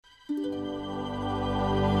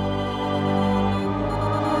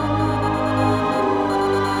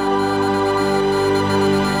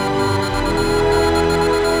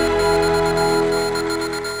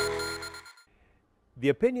The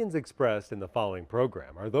opinions expressed in the following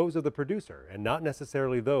program are those of the producer and not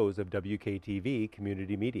necessarily those of WKTV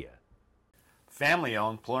Community Media.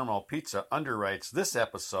 Family-owned Palermo Pizza underwrites this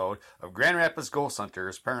episode of Grand Rapids Ghost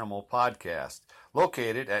Hunters Paranormal Podcast,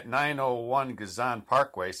 located at 901 Gazan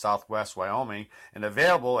Parkway, Southwest Wyoming, and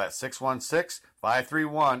available at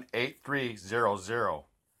 616-531-8300.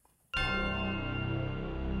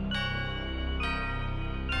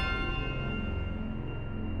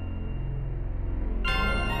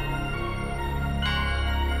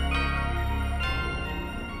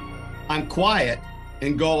 I'm quiet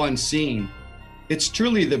and go unseen. It's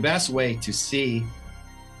truly the best way to see.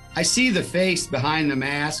 I see the face behind the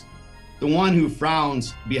mask, the one who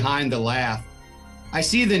frowns behind the laugh. I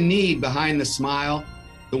see the need behind the smile,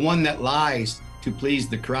 the one that lies to please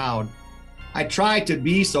the crowd. I try to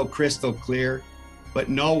be so crystal clear, but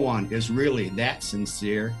no one is really that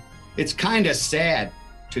sincere. It's kind of sad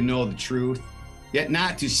to know the truth, yet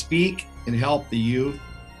not to speak and help the youth.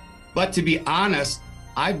 But to be honest,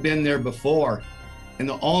 I've been there before, and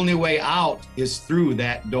the only way out is through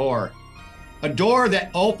that door. A door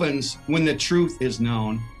that opens when the truth is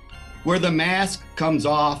known, where the mask comes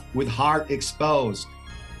off with heart exposed.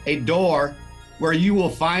 A door where you will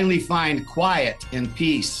finally find quiet and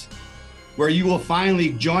peace, where you will finally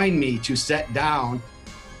join me to sit down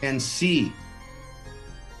and see.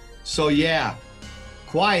 So yeah,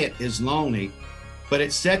 quiet is lonely, but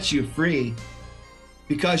it sets you free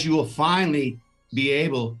because you will finally be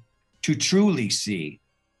able to truly see.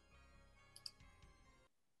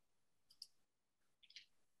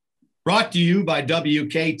 Brought to you by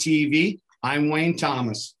WKTV, I'm Wayne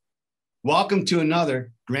Thomas. Welcome to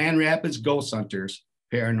another Grand Rapids Ghost Hunters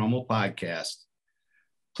Paranormal Podcast.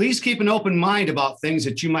 Please keep an open mind about things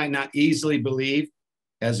that you might not easily believe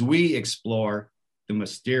as we explore the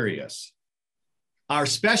mysterious. Our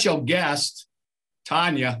special guest,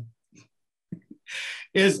 Tonya,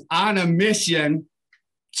 is on a mission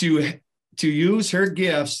to use her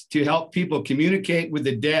gifts to help people communicate with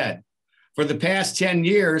the dead. For the past 10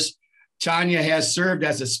 years, Tonya has served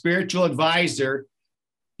as a spiritual advisor,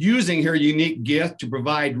 using her unique gift to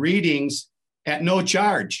provide readings at no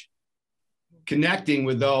charge, connecting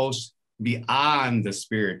with those beyond the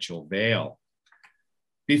spiritual veil.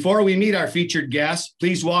 Before we meet our featured guest,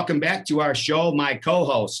 please welcome back to our show my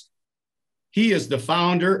co-host. He is the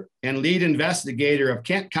founder and lead investigator of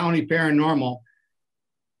Kent County Paranormal.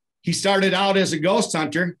 He started out as a ghost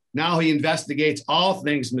hunter. Now he investigates all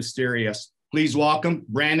things mysterious. Please welcome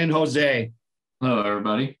Brandon Jose. Hello,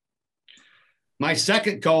 everybody. My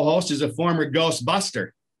second co-host is a former Ghostbuster.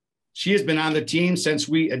 She has been on the team since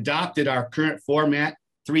we adopted our current format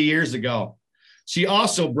 3 years ago. She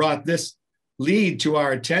also brought this lead to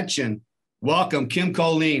our attention. Welcome, Kim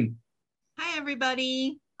Colleen. Hi,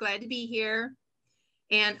 everybody. Glad to be here.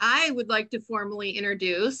 And I would like to formally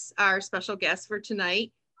introduce our special guest for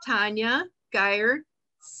tonight, Tonya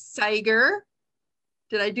Geier-Seger.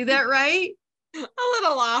 Did I do that right? A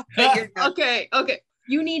little off. Okay.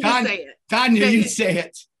 You need to say it. Tonya, you say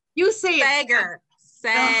it. You say it.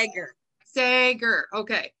 Seger.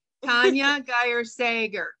 Okay. Tonya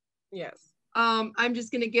Geier-Seger. Yes. I'm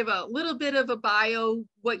just going to give a little bit of a bio,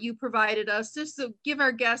 what you provided us, just to give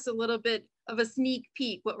our guests a little bit of a sneak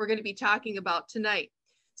peek what we're going to be talking about tonight.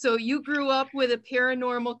 So you grew up with a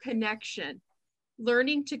paranormal connection,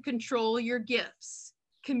 learning to control your gifts,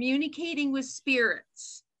 communicating with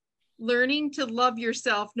spirits, learning to love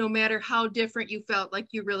yourself no matter how different you felt like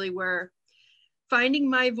you really were, finding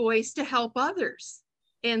my voice to help others,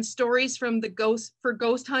 and stories from the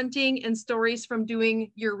ghost hunting and stories from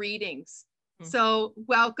doing your readings. Mm-hmm. So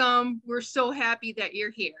welcome. We're so happy that you're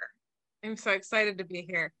here. I'm so excited to be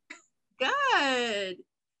here. Good.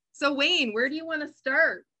 So Wayne, where do you want to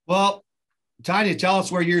start? Well, Tonya, tell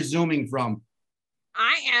us where you're zooming from.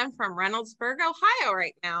 I am from Reynoldsburg, Ohio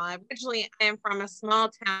right now. Originally, I am from a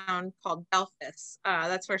small town called Belfast.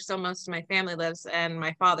 That's where still most of my family lives, and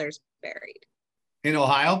my father's buried. In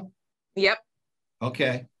Ohio? Yep.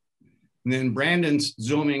 Okay. And then Brandon's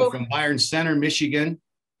zooming from Byron Center, Michigan.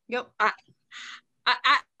 Yep.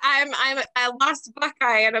 I'm a lost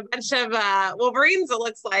Buckeye and a bunch of Wolverines, it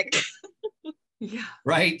looks like. Yeah.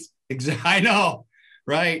 Right. Exactly. I know.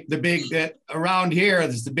 Right. The big around here,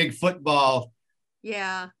 there's the big football.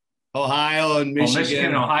 Yeah. Ohio and Michigan. Well, Michigan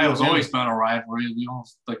and Ohio's always been a rivalry. You know,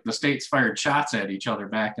 like the states fired shots at each other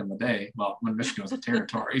back in the day. Well, when Michigan was a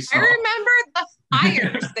territory. So. I remember the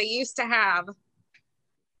fires they used to have.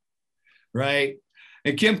 Right.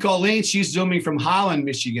 And Kim Colleen, she's zooming from Holland,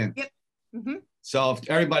 Michigan. Yep. Mm-hmm. So if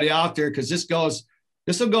everybody out there, because this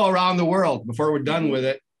will go around the world before we're done with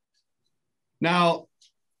it. Now,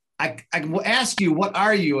 I will ask you, what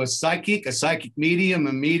are you, a psychic medium,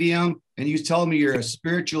 a medium? And you told me you're a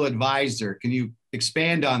spiritual advisor. Can you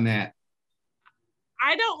expand on that?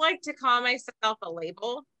 I don't like to call myself a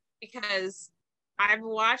label because I've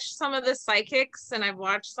watched some of the psychics and I've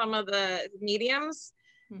watched some of the mediums,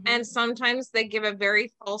 and sometimes they give a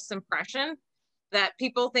very false impression that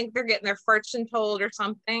people think they're getting their fortune told or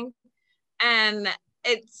something. And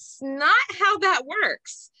it's not how that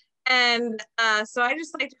works. And so I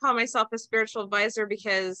just like to call myself a spiritual advisor,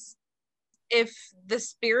 because if the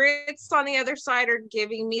spirits on the other side are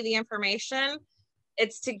giving me the information,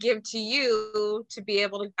 it's to give to you to be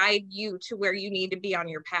able to guide you to where you need to be on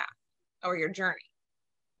your path or your journey.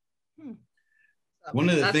 So one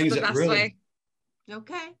of the things that really, way.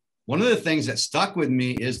 Okay. One of the things that stuck with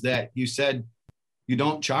me is that you said you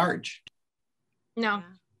don't charge. No.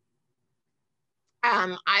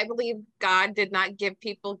 I believe God did not give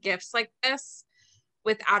people gifts like this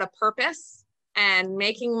without a purpose, and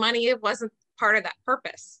making money wasn't part of that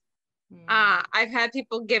purpose. I've had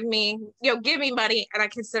people give me money, and I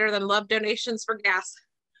consider them love donations for gas,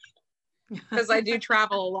 because I do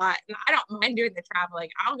travel a lot and I don't mind doing the traveling.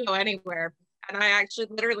 I'll go anywhere. And I actually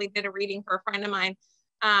literally did a reading for a friend of mine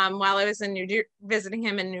while I was in visiting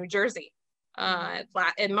him in New Jersey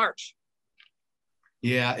in March.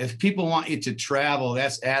 Yeah, if people want you to travel,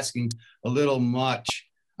 that's asking a little much.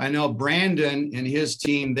 I know Brandon and his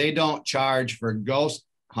team, they don't charge for ghost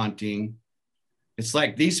hunting. It's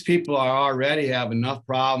like these people already have enough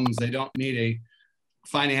problems. They don't need a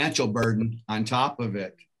financial burden on top of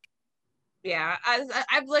it. Yeah,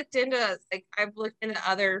 I've looked into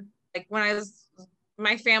other, like when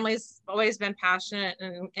my family's always been passionate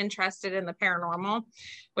and interested in the paranormal,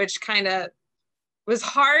 which kind of was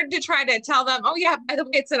hard to try to tell them, oh yeah, by the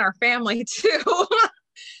way, it's in our family too.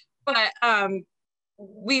 But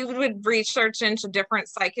we would research into different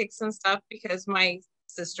psychics and stuff, because my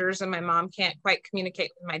sisters and my mom can't quite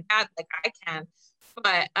communicate with my dad like I can.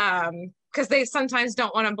 But because they sometimes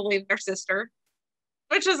don't want to believe their sister,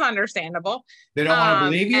 which is understandable. They don't want to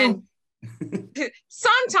believe you?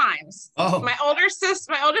 Sometimes. Oh. My older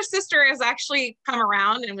sister has actually come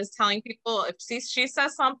around and was telling people, if she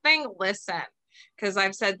says something, listen. Because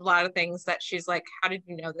I've said a lot of things that she's like, how did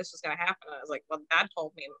you know this was going to happen? And I was like, well, Dad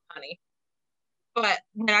told me, honey. But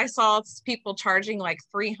when I saw people charging like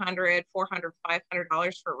 $300, $400,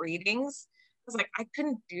 $500 for readings, I was like, I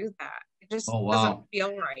couldn't do that. It just doesn't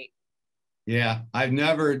feel right. Yeah, I've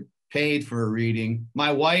never paid for a reading.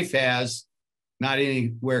 My wife has, not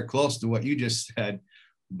anywhere close to what you just said,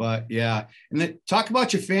 but yeah. And then talk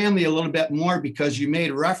about your family a little bit more, because you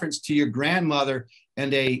made reference to your grandmother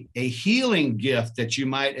and a healing gift that you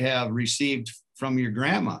might have received from your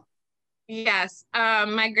grandma. Yes,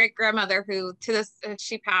 my great grandmother, who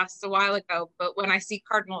she passed a while ago, but when I see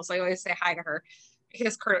cardinals, I always say hi to her,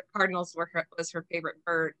 because cardinals was her favorite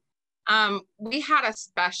bird. We had a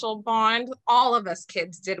special bond, all of us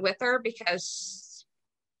kids did, with her, because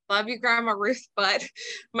love you, Grandma Ruth, but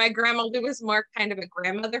my Grandma Lou was more kind of a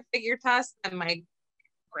grandmother figure to us than my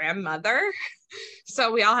grandmother.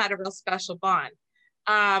 So we all had a real special bond.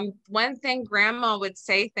 One thing, Grandma would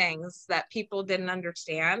say things that people didn't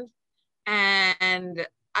understand. And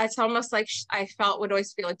it's almost like I would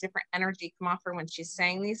always feel a different energy come off her when she's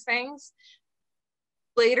saying these things.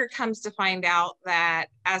 Later comes to find out that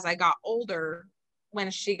as I got older,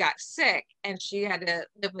 when she got sick and she had to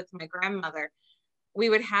live with my grandmother, we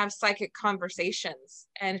would have psychic conversations,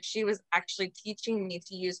 and she was actually teaching me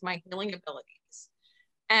to use my healing abilities.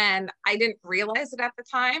 And I didn't realize it at the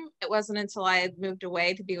time. It wasn't until I had moved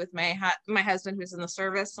away to be with my husband, who's in the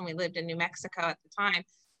service, and we lived in New Mexico at the time.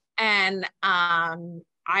 And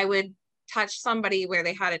I would touch somebody where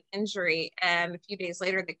they had an injury, and a few days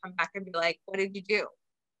later they come back and be like, what did you do?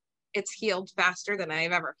 It's healed faster than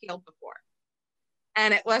I've ever healed before.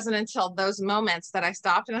 And it wasn't until those moments that I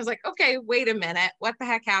stopped and I was like, okay, wait a minute, what the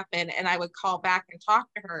heck happened? And I would call back and talk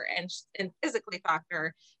to her and physically talk to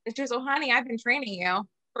her. And she was, oh, honey, I've been training you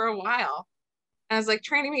for a while. And I was like,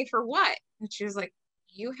 training me for what? And she was like,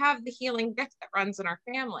 you have the healing gift that runs in our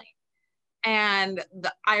family. And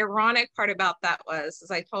the ironic part about that is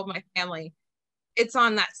I told my family, it's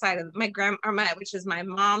on that side of my which is my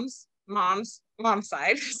mom's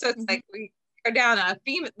side. So it's like we go down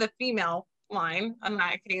the female line in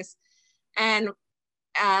that case. And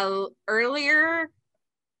earlier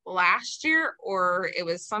last year, or it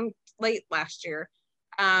was late last year,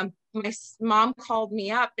 my mom called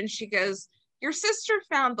me up and she goes, your sister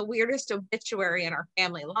found the weirdest obituary in our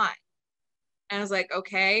family line. And I was like,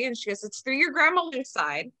 okay. And she goes, it's through your grandmother's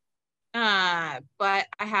side. But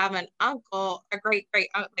I have an uncle, a great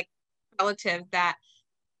like relative, that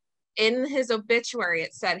in his obituary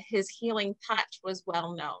it said his healing touch was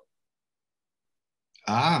well known.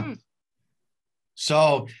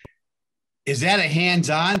 So is that a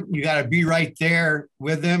hands-on? You got to be right there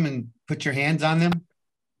with them and put your hands on them?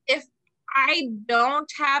 If I don't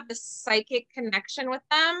have a psychic connection with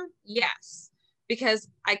them, yes, because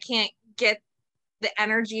I can't get the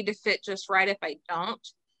energy to fit just right if I don't.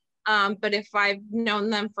 But if I've known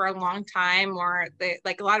them for a long time, or they,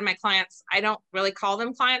 like a lot of my clients, I don't really call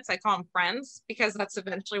them clients, I call them friends, because that's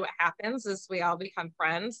eventually what happens, is we all become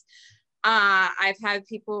friends. I've had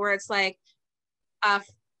people where it's like, a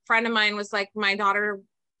friend of mine was like, my daughter,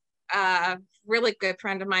 really good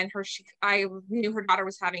friend of mine, I knew her daughter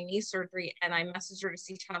was having knee surgery, and I messaged her to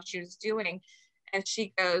see how she was doing. And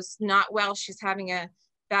she goes, not well, she's having a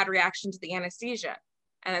bad reaction to the anesthesia.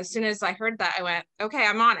 And as soon as I heard that, I went, okay,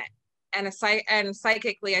 I'm on it. And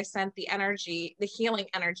psychically, I sent the energy, the healing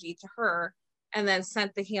energy to her, and then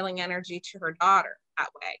sent the healing energy to her daughter that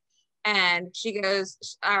way. And she goes,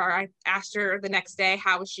 or I asked her the next day,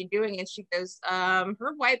 how was she doing? And she goes,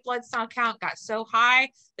 her white blood cell count got so high,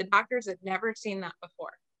 the doctors had never seen that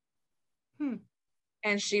before.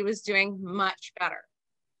 And she was doing much better.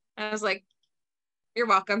 And I was like, you're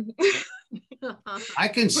welcome. I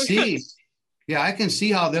can see. Yeah, I can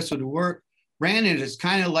see how this would work. Brandon, it's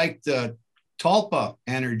kind of like the Tulpa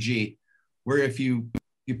energy, where if you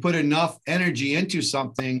put enough energy into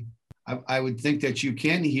something, I would think that you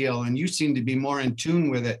can heal, and you seem to be more in tune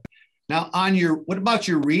with it. Now, what about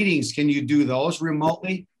your readings? Can you do those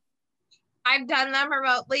remotely? I've done them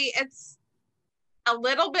remotely. It's a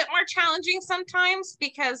little bit more challenging sometimes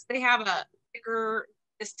because they have a bigger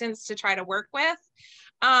distance to try to work with.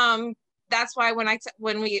 That's why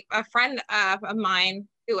a friend of mine,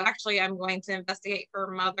 who actually I'm going to investigate her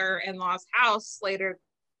mother-in-law's house later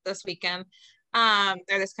this weekend, or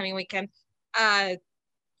this coming weekend,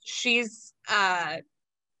 she's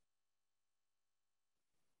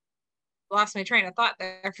lost my train of thought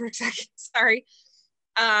there for a second. Sorry.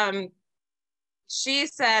 She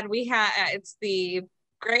said it's the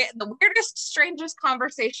weirdest, strangest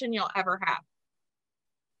conversation you'll ever have.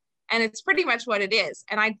 And it's pretty much what it is.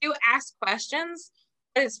 And I do ask questions,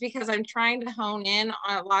 but it's because I'm trying to hone in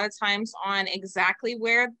on, a lot of times, on exactly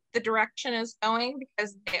where the direction is going,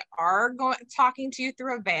 because they are talking to you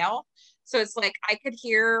through a veil. So it's like I could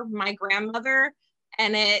hear my grandmother,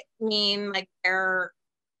 and it mean like they're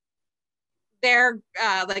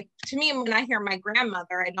like, to me, when I hear my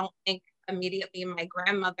grandmother, I don't think immediately my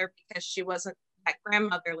grandmother, because she wasn't that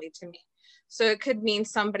grandmotherly to me. So it could mean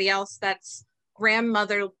somebody else that's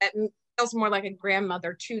grandmother, that feels more like a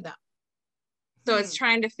grandmother to them. So it's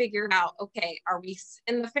trying to figure out, okay, are we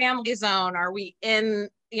in the family zone? Are we in,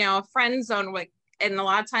 a friend zone? And a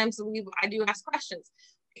lot of times I do ask questions,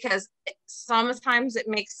 because sometimes it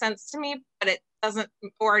makes sense to me, but it doesn't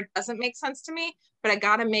make sense to me, but I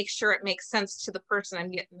got to make sure it makes sense to the person I'm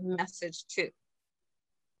getting the message to.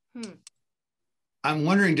 I'm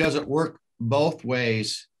wondering, does it work both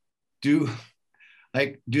ways? Do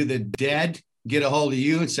the dead get a hold of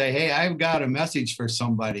you and say, hey, I've got a message for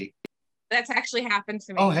somebody? That's actually happened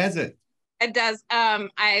to me. Oh, has it? It does.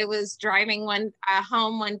 I was driving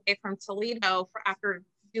home one day from Toledo after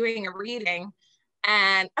doing a reading,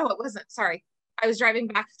 and I was driving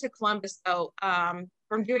back to Columbus though,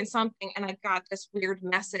 from doing something, and I got this weird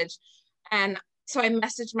message. And so I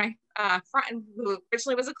messaged my friend, who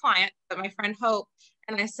originally was a client, but my friend Hope,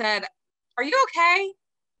 and I said, are you okay?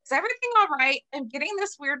 Is everything all right? I'm getting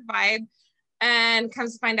this weird vibe. And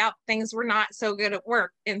comes to find out, things were not so good at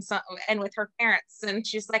work and with her parents. And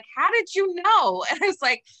she's like, how did you know? And I was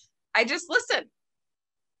like, I just listen.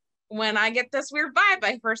 When I get this weird vibe,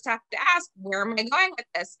 I first have to ask, where am I going with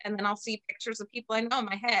this? And then I'll see pictures of people I know in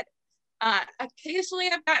my head. Occasionally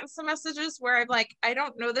I've gotten some messages where I'm like, I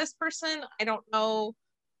don't know this person. I don't know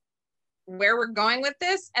where we're going with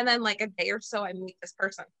this. And then like a day or so, I meet this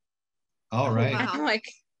person. All right. And I'm like,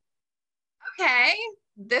 okay,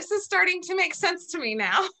 this is starting to make sense to me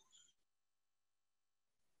now.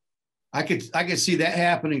 I could see that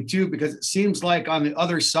happening too, because it seems like on the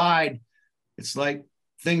other side, it's like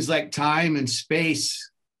things like time and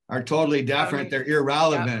space are totally different. They're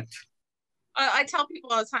irrelevant. Yep. I tell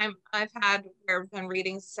people all the time, I've done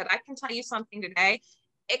readings, said, I can tell you something today.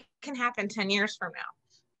 It can happen 10 years from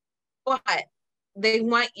now. But they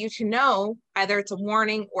want you to know, either it's a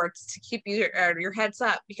warning or it's to keep your heads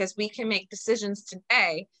up, because we can make decisions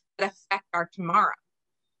today that affect our tomorrow.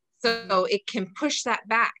 So it can push that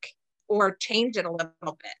back or change it a little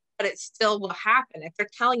bit, but it still will happen. If they're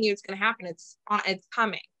telling you it's going to happen, it's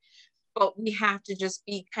coming. But we have to just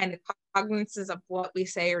be kind of cognizant of what we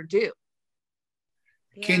say or do.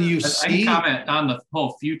 Can you I see? can comment on the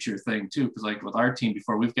whole future thing too, because like with our team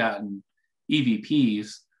before, we've gotten EVPs,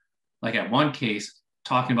 like at one case,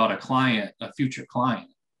 talking about a future client,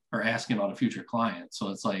 or asking about a future client. So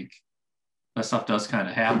it's like that stuff does kind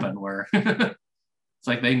of happen where it's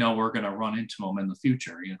like they know we're going to run into them in the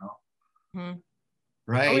future, you know? Mm-hmm.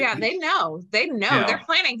 Right. Oh yeah, they know. Yeah. They're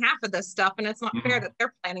planning half of this stuff, and it's not fair that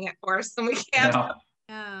they're planning it for us and we can't.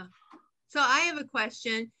 Yeah. So I have a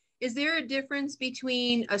question. Is there a difference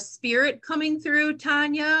between a spirit coming through,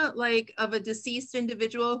 Tonya, like of a deceased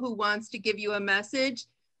individual who wants to give you a message,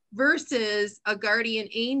 versus a guardian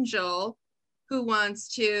angel who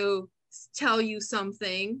wants to tell you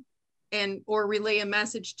something or relay a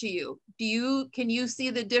message to you? Can you see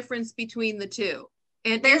the difference between the two?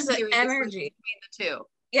 And there's an energy between the two.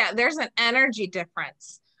 Yeah, there's an energy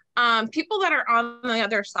difference. People that are on the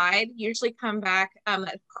other side usually come back,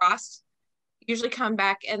 that crossed, usually come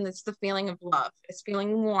back, and it's the feeling of love. It's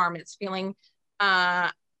feeling warm. It's feeling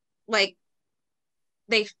like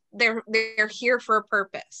they're here for a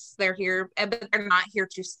purpose. They're here, but they're not here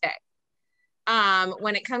to stay.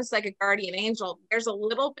 When it comes to like a guardian angel, there's a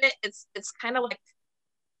little bit, it's kind of like,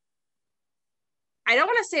 I don't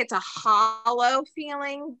want to say it's a hollow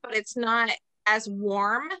feeling, but it's not as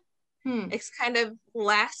warm. It's kind of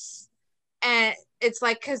less, and it's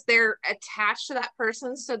like because they're attached to that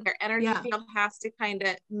person, so their energy field has to kind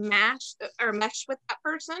of mesh with that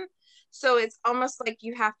person. So it's almost like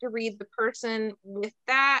you have to read the person with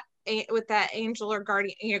that angel or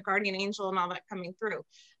guardian angel and all that coming through.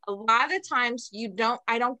 A lot of the times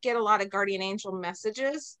I don't get a lot of guardian angel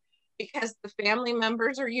messages, because the family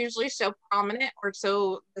members are usually so prominent, or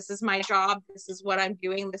so, this is my job, this is what I'm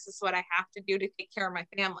doing, this is what I have to do to take care of my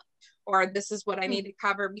family, or this is what I need to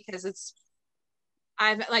cover because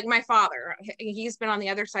I've like my father, he's been on the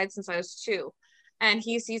other side since I was 2, and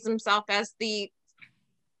he sees himself as the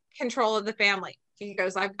control of the family. He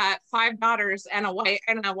goes, I've got 5 daughters and a wife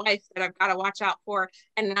that I've got to watch out for,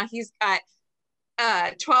 and now he's got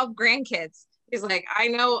 12 grandkids. He's like, I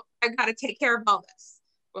know I've got to take care of all this.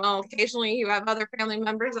 Well, occasionally you have other family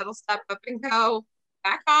members that'll step up and go,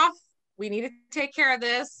 back off. We need to take care of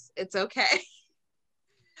this. It's okay.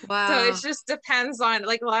 Wow. So it just depends on,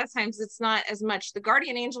 like, a lot of times it's not as much. The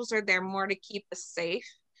guardian angels are there more to keep us safe.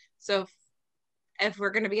 So if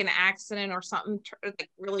we're going to be in an accident or something like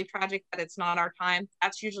really tragic that it's not our time,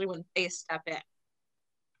 that's usually when they step in.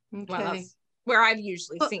 Okay. Well, that's where I've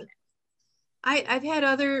usually seen it. I've had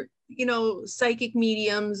other, psychic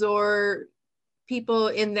mediums or people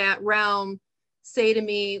in that realm say to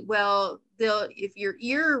me, well, if your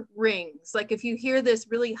ear rings, like if you hear this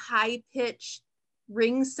really high pitched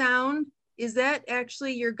ring sound, is that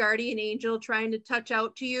actually your guardian angel trying to touch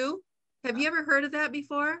out to you? Have you ever heard of that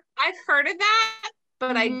before? I've heard of that,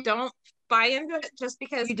 but I don't buy into it, just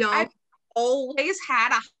because I've always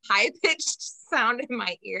had a high pitched sound in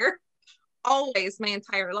my ear, always, my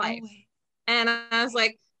entire life. Always. And I was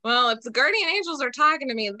like, well, if the guardian angels are talking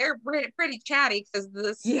to me, they're pretty chatty, because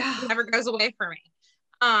this never goes away from me.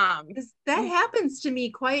 That happens to me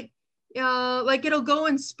quite, like it'll go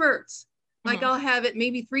in spurts. Like I'll have it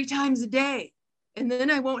maybe 3 times a day, and then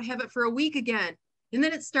I won't have it for a week again. And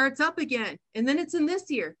then it starts up again, and then it's in this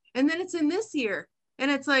ear, and then it's in this ear. And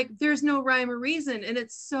it's like, there's no rhyme or reason. And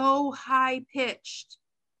it's so high pitched.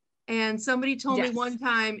 And somebody told me one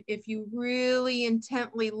time, if you really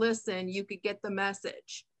intently listen, you could get the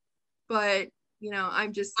message. But, I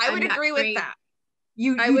would agree with that.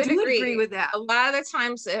 I would agree with that. A lot of the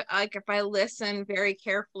times, if I listen very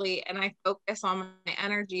carefully and I focus on my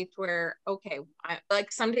energy to where, okay,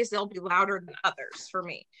 like some days they'll be louder than others for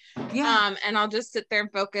me. Yeah. And I'll just sit there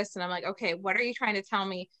and focus, and I'm like, okay, what are you trying to tell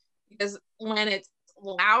me? Because when it's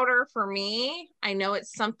louder for me, I know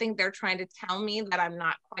it's something they're trying to tell me that I'm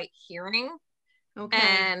not quite hearing. Okay.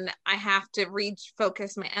 And I have to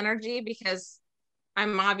focus my energy, because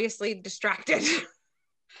I'm obviously distracted.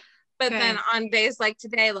 But then on days like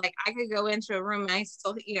today, like I could go into a room and I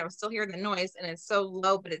still hear the noise, and it's so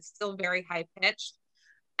low, but it's still very high pitched.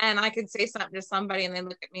 And I could say something to somebody and they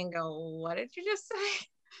look at me and go, what did you just say?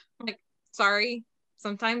 I'm like, sorry.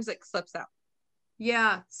 Sometimes it slips out.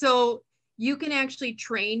 Yeah. So you can actually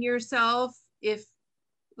train yourself, if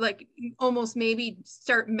like almost maybe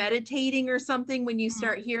start meditating or something when you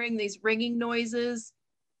start hearing these ringing noises.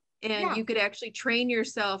 And you could actually train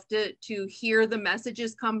yourself to hear the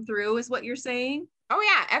messages come through, is what you're saying? Oh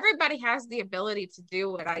yeah, everybody has the ability to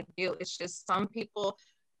do what I do. It's just some people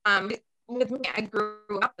With me, I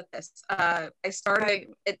grew up with this. I started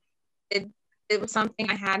it was something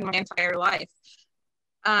I had my entire life.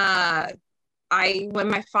 When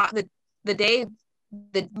my father,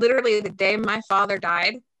 literally the day my father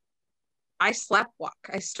died, I slept walk.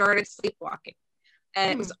 I started sleepwalking,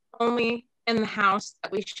 and it was only in the house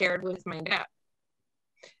that we shared with my dad.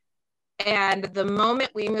 And the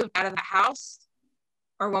moment we moved out of the house,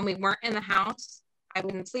 or when we weren't in the house, I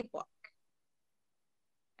wouldn't sleepwalk.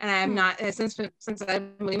 And I have not, since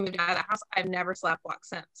we moved out of the house, I've never sleepwalked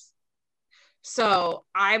since. So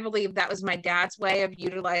I believe that was my dad's way of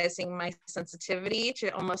utilizing my sensitivity to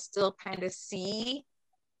almost still kind of see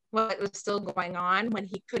what was still going on when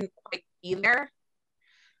he couldn't quite be there.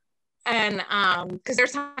 And because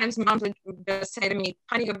there's times moms would just say to me,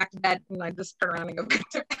 honey, go back to bed, and I just turn around and go back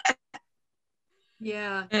to bed.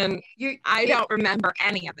 Yeah. And I don't remember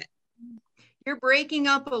any of it. You're breaking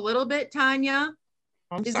up a little bit, Tonya.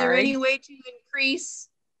 Is there any way to increase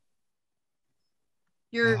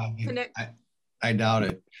your connect? I doubt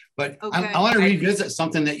it. But okay. I want to revisit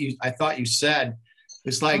something that I thought you said.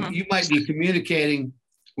 It's like you might be communicating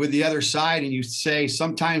with the other side, and you say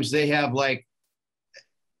sometimes they have like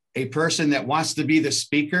a person that wants to be the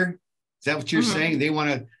speaker. Is that what you're saying? They want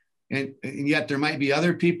to, and yet there might be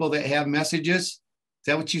other people that have messages. Is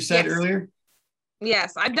that what you said earlier?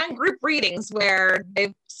 Yes, I've done group readings where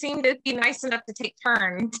they seem to be nice enough to take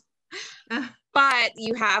turns, but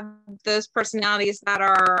you have those personalities that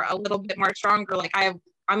are a little bit more stronger. Like I'm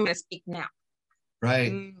going to speak now.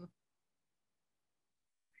 Right.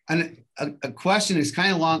 And a question is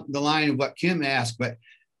kind of along the line of what Kim asked, but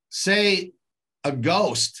say a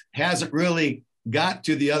ghost hasn't really got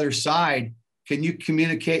to the other side. Can you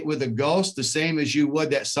communicate with a ghost the same as you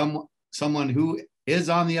would that someone who is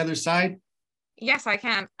on the other side? Yes, I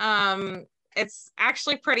can. It's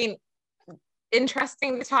actually pretty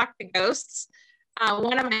interesting to talk to ghosts.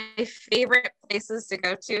 One of my favorite places to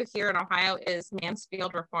go to here in Ohio is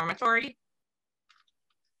Mansfield Reformatory.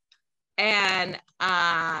 And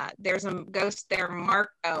there's a ghost there,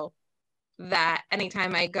 Marco, that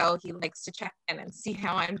anytime I go, he likes to check in and see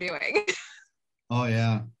how I'm doing. Oh,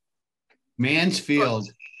 yeah. Mansfield.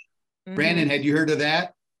 Brandon, had you heard of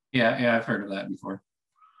that? Yeah, I've heard of that before.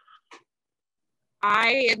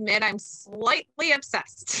 I admit I'm slightly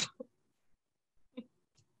obsessed.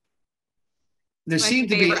 There seemed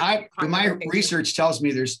to be, my research tells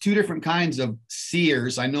me there's two different kinds of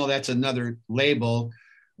seers. I know that's another label.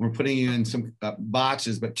 We're putting you in some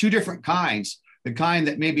boxes, but two different kinds. The kind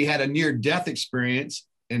that maybe had a near-death experience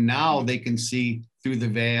and now they can see through the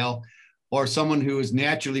veil, or someone who is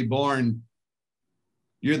naturally born.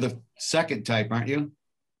 You're the second type, aren't you?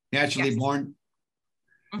 Naturally born.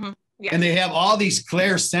 Yes. And they have all these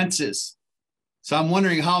clear senses. So I'm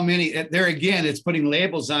wondering how many, there again, it's putting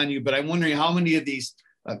labels on you, but I'm wondering how many of these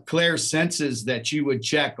clear senses that you would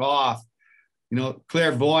check off. You know,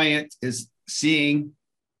 clairvoyant is seeing.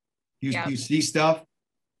 You see stuff?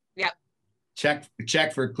 Yep.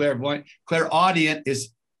 Check for clairvoyant. Clairaudient is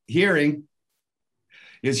hearing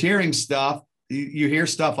stuff. You hear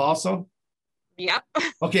stuff also? Yep.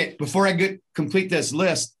 Okay, before I complete this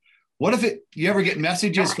list, what if you ever get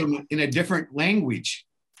messages from in a different language?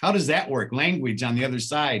 How does that work? Language on the other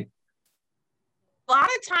side. A lot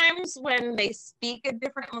of times when they speak a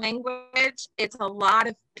different language, it's a lot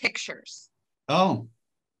of pictures. Oh.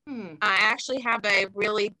 I actually have a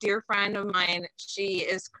really dear friend of mine. She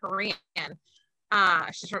is Korean.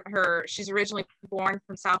 She's originally born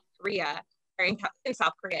from South Korea, or in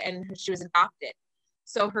South Korea, and she was adopted.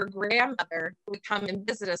 So her grandmother would come and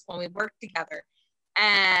visit us when we worked together.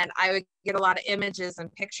 And I would get a lot of images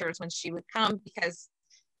and pictures when she would come because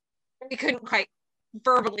we couldn't quite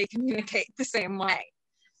verbally communicate the same way.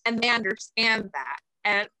 And they understand that.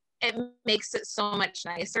 And it makes it so much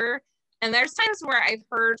nicer. And there's times where I've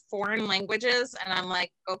heard foreign languages and I'm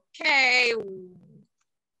like, okay,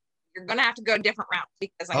 you're going to have to go a different route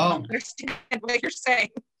because I don't understand what you're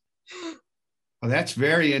saying. Well, that's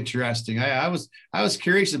very interesting. I was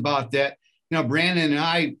curious about that. You know, Brandon and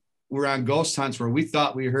I were on ghost hunts where we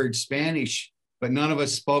thought we heard Spanish, but none of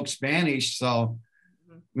us spoke Spanish. So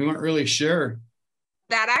we weren't really sure.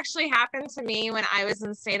 That actually happened to me when I was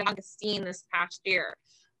in St. Augustine this past year.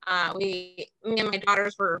 Me and my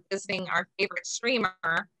daughters were visiting our favorite streamer.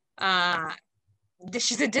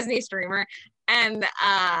 She's a Disney streamer. And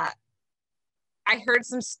I heard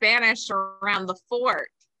some Spanish around the fort.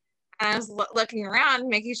 And I was looking around,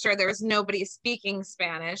 making sure there was nobody speaking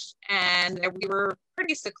Spanish. And we were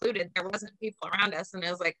pretty secluded. There wasn't people around us. And it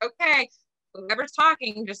was like, okay, whoever's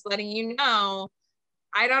talking, just letting you know,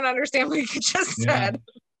 I don't understand what you just said.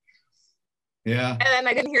 Yeah. And then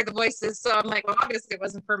I didn't hear the voices. So I'm like, well, obviously it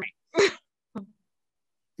wasn't for me.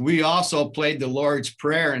 We also played the Lord's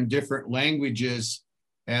Prayer in different languages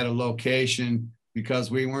at a location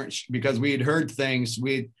because we had heard things.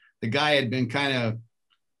 The guy had been kind of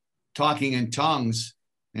talking in tongues,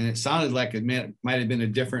 and it sounded like it might have been a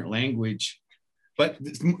different language. But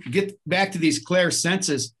get back to these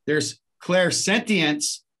clairsenses. There's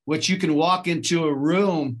clairsentience, which you can walk into a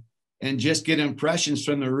room and just get impressions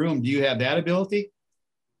from the room. Do you have that ability?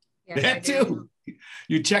 Yes, That too.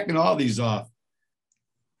 You're checking all these off.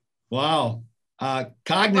 Wow.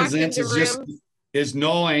 Cognizance is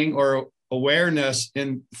knowing or awareness,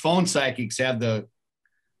 and phone psychics have the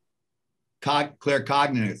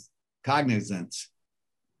claircognizance. I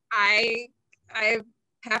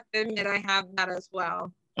have to admit I have that as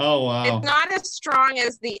well. Oh, wow. It's not as strong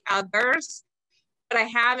as the others, but I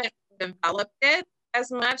haven't developed it as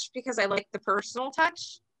much because I like the personal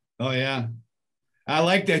touch. Oh, yeah. I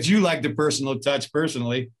like that you like the personal touch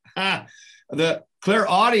personally. The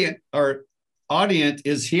clairaudient or audient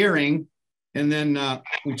is hearing. And then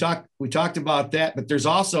we talked about that, but there's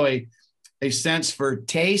also a sense for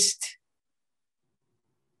taste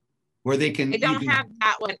where they can. I don't have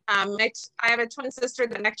that one. I have a twin sister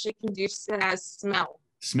that actually can do smell.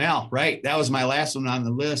 Smell, right? That was my last one on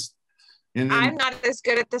the list. And then, I'm not as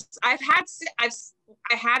good at this. I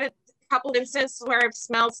had a couple instances where I've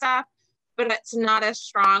smelled stuff, but it's not as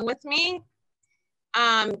strong with me.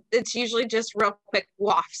 It's usually just real quick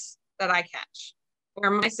wafts that I catch. Where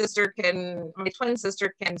my twin sister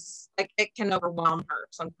can, like, it can overwhelm her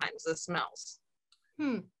sometimes, the smells.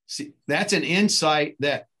 See, that's an insight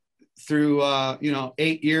that through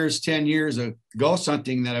 8 years, 10 years of ghost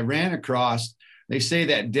hunting that I ran across. They say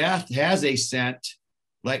that death has a scent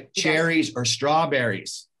like cherries or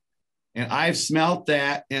strawberries. And I've smelt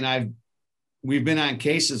that, and we've been on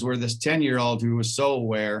cases where this 10-year-old who was so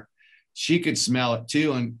aware, she could smell it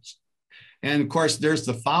too. And of course, there's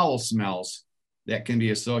the foul smells that can be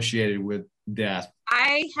associated with death.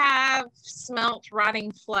 I have smelt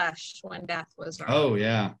rotting flesh when death was around. Oh,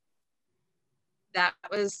 yeah. That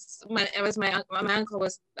was when it was my uncle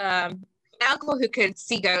was my uncle, who could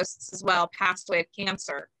see ghosts as well, passed away of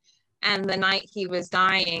cancer. And the night he was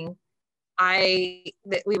dying, we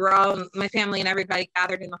were all, my family and everybody,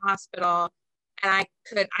 gathered in the hospital. And I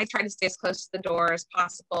tried to stay as close to the door as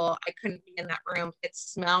possible. I couldn't be in that room. It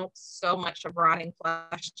smelled so much of rotting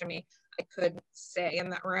flesh to me. I couldn't stay in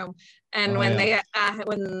that room. And when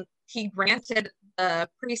he granted a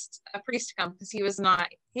priest to come, because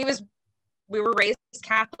we were raised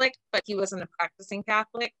Catholic, but he wasn't a practicing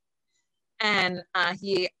Catholic. And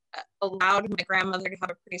he allowed my grandmother to have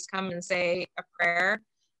a priest come and say a prayer.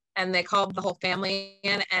 And they called the whole family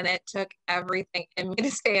in, and it took everything in me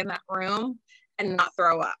to stay in that room and not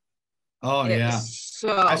throw up. Oh, yeah.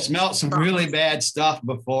 So I smelled some really bad stuff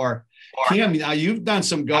before. Kim, now you've done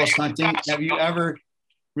some ghost hunting. Have you ever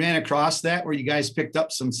ran across that where you guys picked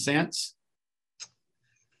up some scents?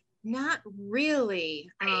 Not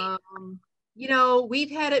really.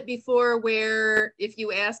 We've had it before where if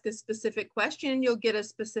you ask a specific question, you'll get a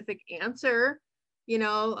specific answer,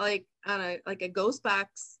 like on a ghost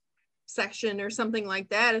box section or something like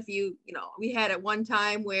that. If we had it one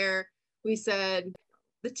time where we said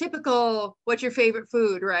the typical, what's your favorite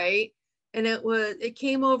food, right? And it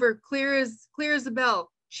came over clear as a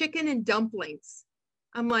bell, chicken and dumplings.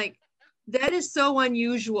 I'm like, that is so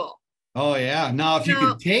unusual. Oh, yeah. Now, if you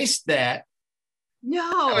could taste that,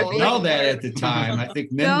 no, know that at the time, I think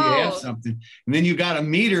then you have something. And then you got a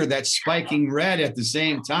meter that's spiking red at the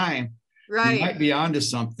same time. Right. You might be onto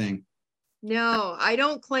something. No, I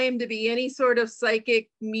don't claim to be any sort of psychic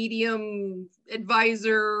medium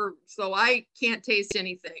advisor, so I can't taste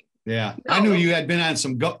anything. Yeah. No. I knew you had been on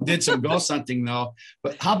did some ghost hunting though.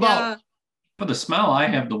 But how about for the smell? I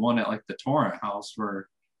have the one at like the Torrent house where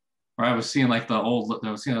I was seeing like I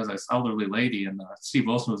was seeing this elderly lady, and Steve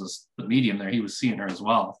Wilson was the medium there. He was seeing her as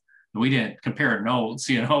well. And we didn't compare notes,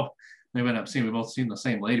 we both seen the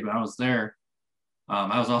same lady, but I was there.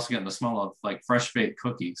 I was also getting the smell of like fresh baked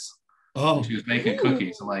cookies. Oh, she was baking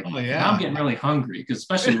cookies. I'm like, oh, yeah. Now I'm getting really hungry, because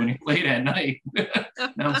especially when you're late at night.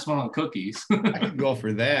 Now I'm smelling cookies. I could go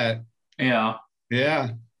for that. Yeah. Yeah.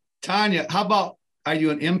 Tonya, how about, are you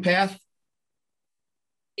an empath?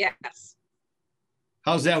 Yes.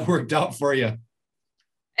 How's that worked out for you?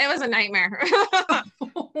 It was a nightmare.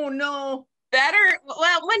 Oh, no.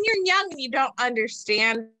 Well, when you're young and you don't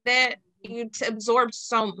understand it, you absorb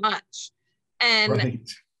so much. And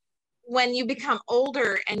right. When you become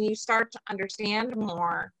older and you start to understand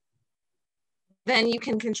more, then you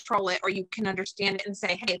can control it, or you can understand it and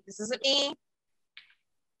say, hey, this isn't me.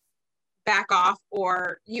 back off,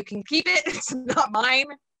 or you can keep it. It's not mine.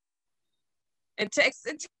 It takes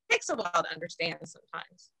a while to understand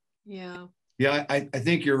sometimes. Yeah. Yeah, I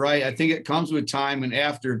think you're right. I think it comes with time, and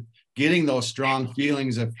after getting those strong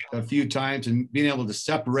feelings a few times and being able to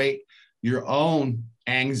separate your own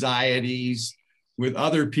anxieties with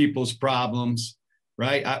other people's problems,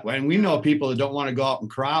 right? And we know people that don't want to go out in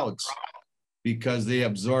crowds because they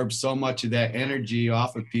absorb so much of that energy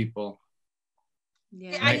off of people.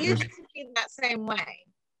 Yeah. I used to be that same way.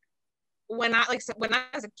 When I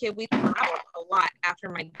was a kid, we traveled a lot after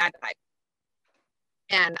my dad died.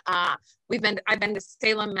 And I've been to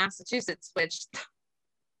Salem, Massachusetts, which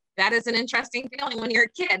that is an interesting feeling when you're a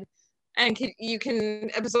kid, and you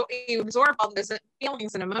absorb all those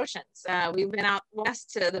feelings and emotions. We've been out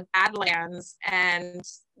west to the Badlands and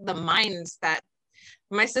the mines that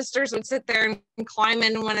my sisters would sit there and climb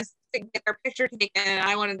in and want to get their picture taken, and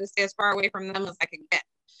I wanted to stay as far away from them as I could get.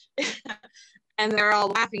 And they're all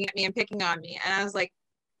laughing at me and picking on me, and I was like,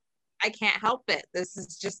 I can't help it. This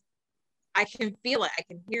is just, I can feel it, I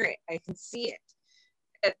can hear it, I can see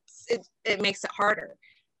it. It makes it harder.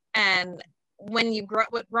 And when you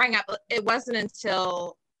growing up, it wasn't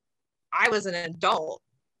until I was an adult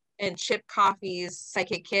and Chip Coffey's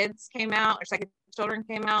Psychic Kids came out, or Psychic Children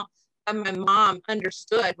came out, and my mom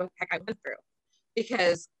understood what the heck I went through.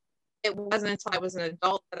 Because it wasn't until I was an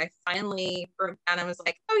adult that I finally broke down and was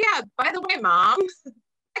like, oh yeah, by the way, Mom,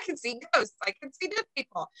 I can see ghosts, I can see dead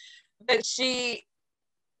people. But she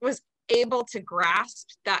was able to grasp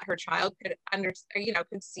that her child could understand,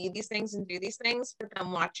 could see these things and do these things. But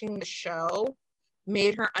then watching the show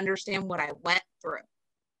made her understand what I went through,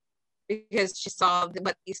 because she saw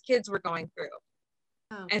what these kids were going through.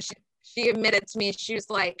 Oh. And she admitted to me, she was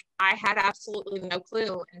like, I had absolutely no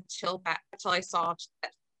clue until I saw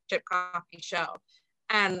that Chip Coffey show.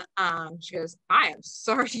 And she goes, I am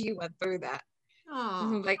sorry you went through that.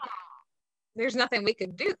 Like, there's nothing we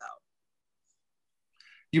could do though.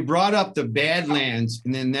 You brought up the Badlands,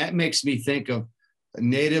 and then that makes me think of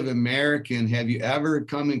Native American. Have you ever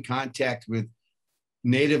come in contact with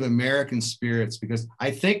Native American spirits? Because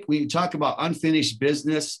I think when you talk about unfinished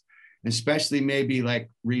business, especially maybe like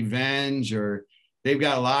revenge, or they've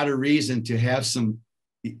got a lot of reason to have some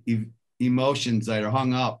emotions that are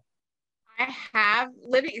hung up. I have,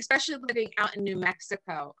 especially living out in New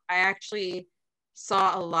Mexico, I actually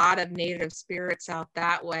saw a lot of native spirits out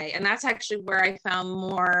that way. And that's actually where I found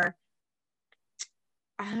more,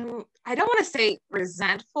 I don't want to say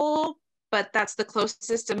resentful, but that's the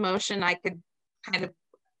closest emotion I could kind of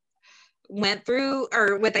went through,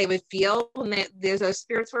 or what they would feel when those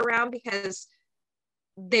spirits were around, because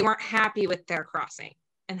they weren't happy with their crossing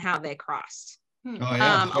and how they crossed. Oh,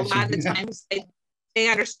 yeah. A lot of the times they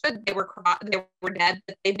understood they were dead,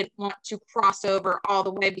 but they didn't want to cross over all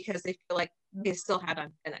the way because they feel like they still had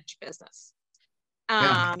unfinished business.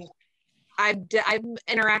 I've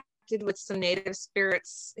interacted with some native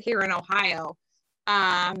spirits here in Ohio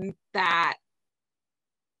that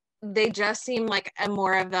they just seem like a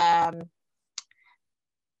more of a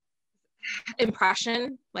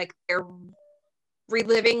impression, like they're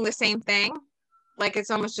reliving the same thing. Like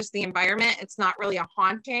it's almost just the environment. It's not really a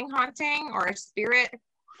haunting or a spirit.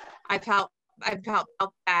 I've felt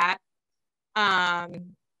that.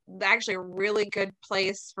 Actually, a really good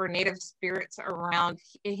place for native spirits around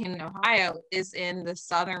in Ohio is in the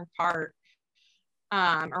southern part,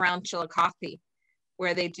 around Chillicothe,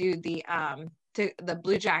 where they do the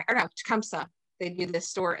Blue Jack, or no, Tecumseh. They do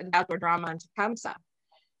this outdoor drama in Tecumseh,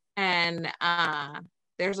 and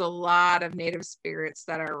there's a lot of native spirits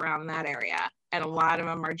that are around that area, and a lot of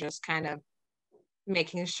them are just kind of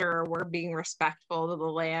making sure we're being respectful to the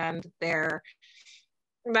land.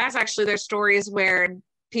 That's actually their stories where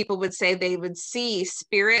people would say they would see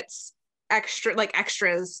spirits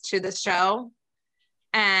extras to the show.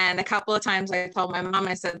 And a couple of times I told my mom,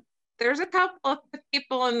 I said, there's a couple of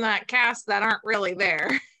people in that cast that aren't really there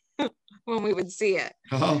when we would see it.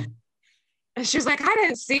 Oh. And she was like, I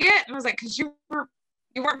didn't see it. And I was like, because you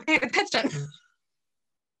weren't paying attention.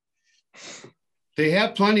 They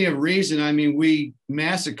have plenty of reason. I mean, we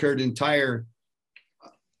massacred entire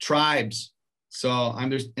tribes. So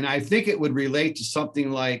and I think it would relate to something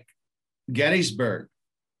like Gettysburg,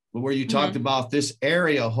 where you talked about this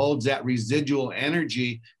area holds that residual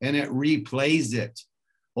energy and it replays it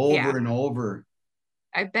over and over.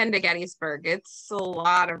 I've been to Gettysburg. It's a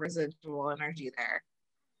lot of residual energy there.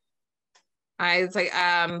 Like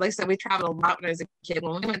I said, we traveled a lot when I was a kid.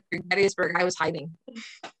 When we went through Gettysburg, I was hiding.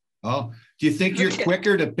 Oh, do you think you're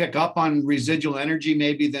quicker to pick up on residual energy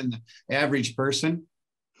maybe than the average person?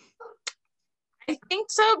 I think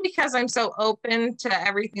so, because I'm so open to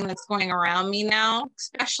everything that's going around me now,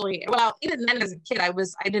 especially, well, even then as a kid, I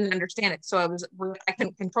didn't understand it. So I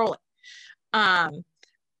couldn't control it.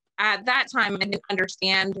 At that time, I didn't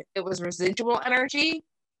understand it was residual energy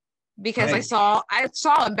because Right. I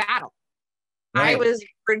saw a battle. Right.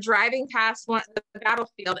 We're driving past the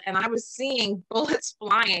battlefield and I was seeing bullets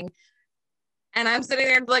flying. And I'm sitting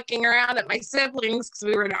there looking around at my siblings because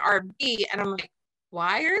we were in an RV, and I'm like,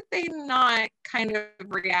 why are they not kind of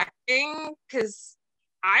reacting? Because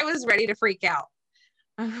I was ready to freak out.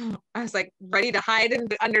 I was like ready to hide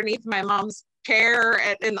underneath my mom's chair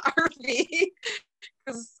in the RV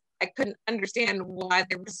because I couldn't understand why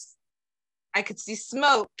I could see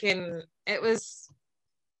smoke, and it was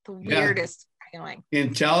the Yeah. weirdest feeling.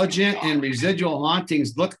 Intelligent and residual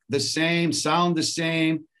hauntings look the same, sound the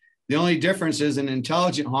same. The only difference is an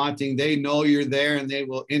intelligent haunting, they know you're there and they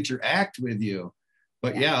will interact with you.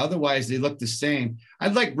 But yeah, otherwise they look the same.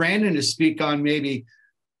 I'd like Brandon to speak on maybe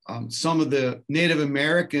some of the Native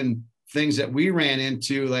American things that we ran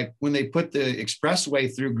into, like when they put the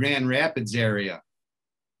expressway through Grand Rapids area.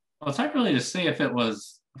 Well, it's hard really to say if we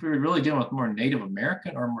were really dealing with more Native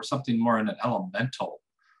American or more something more in an elemental.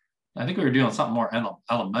 I think we were doing something more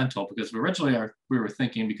elemental because originally we were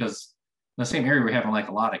thinking, because in the same area we're having like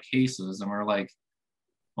a lot of cases, and we're like,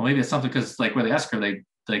 well, maybe it's something because like where the Esker, they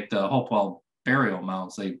like the Hopewell burial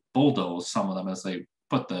mounds, they bulldoze some of them as they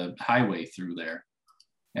put the highway through there,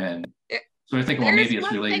 and so we're thinking, well, maybe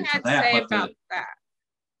it's related to that. But that.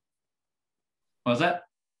 What was that?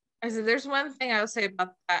 I said, there's one thing I would say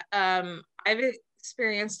about that. I've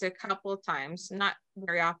experienced a couple of times, not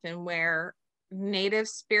very often, where native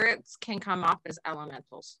spirits can come off as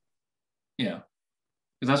elementals. Yeah,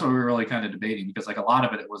 because that's what we were really kind of debating, because like a lot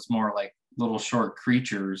of it was more like little short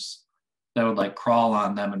creatures that would like crawl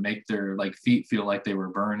on them and make their like feet feel like they were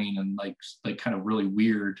burning, and like kind of really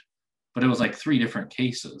weird. But it was like 3 different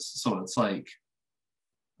cases, so it's like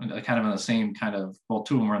kind of in the same kind of, well,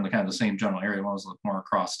 2 of them were in the kind of the same general area. One was more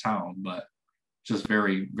across town, but just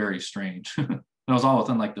very, very strange. It was all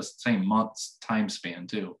within like the same month's time span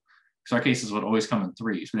too. Because our cases would always come in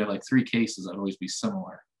 3s. We'd have like 3 cases that would always be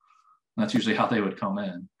similar. And that's usually how they would come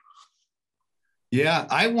in. Yeah,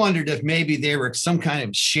 I wondered if maybe they were some kind of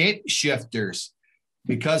shapeshifters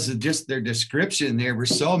because of just their description. They were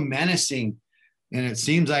so menacing, and it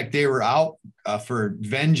seems like they were out for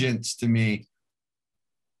vengeance to me.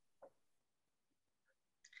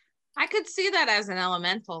 I could see that as an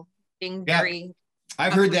elemental being very.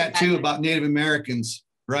 I've heard that too about Native Americans,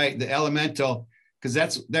 right? The elemental, because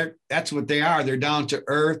that's what they are. They're down to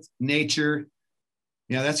earth, nature.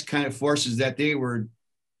 Yeah, that's kind of forces that they were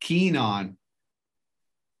keen on.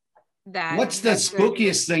 What's the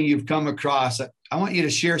spookiest thing you've come across? I want you to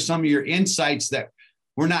share some of your insights that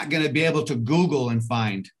we're not going to be able to Google and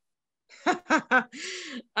find.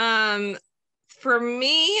 For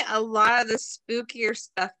me, a lot of the spookier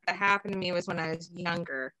stuff that happened to me was when I was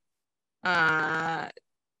younger. I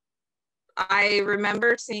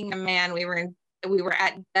remember seeing a man. We were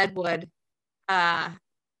at Deadwood,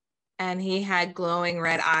 and he had glowing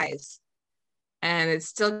red eyes, and it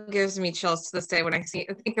still gives me chills to this day when I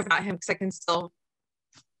think about him, because I can still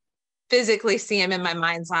physically see him in my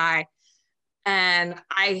mind's eye. And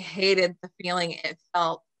I hated the feeling. It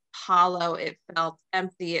felt hollow. It felt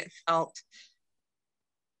empty. It felt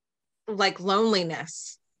like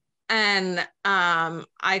loneliness. And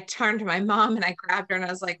I turned to my mom and I grabbed her and I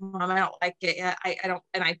was like, Mom, I don't like it. I don't.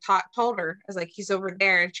 And I told her, I was like, he's over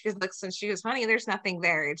there. And she goes, looks, and she goes, honey, there's nothing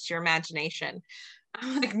there. It's your imagination.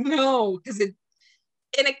 I'm like, no, because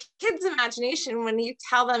in a kid's imagination, when you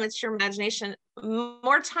tell them it's your imagination,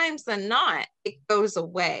 more times than not, it goes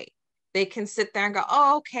away. They can sit there and go,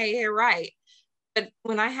 oh, okay, you're right. But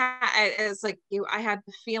when I had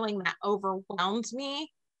the feeling that overwhelmed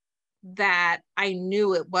me, that I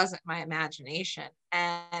knew it wasn't my imagination.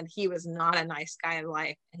 And he was not a nice guy in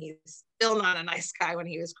life. And he's still not a nice guy when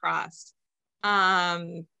he was crossed.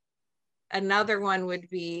 Another one would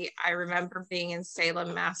be, I remember being in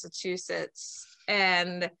Salem, Massachusetts,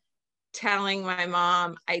 and telling my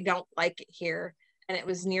mom, I don't like it here. And it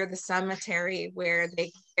was near the cemetery where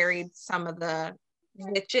they buried some of the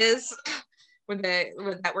witches the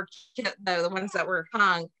ones that were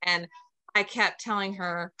hung. And I kept telling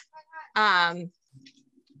her,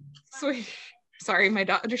 sorry, my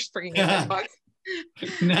daughter's bringing in that book.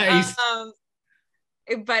 Nice.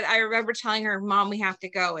 But I remember telling her, Mom, we have to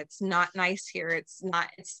go. It's not nice here.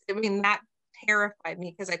 That terrified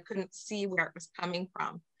me because I couldn't see where it was coming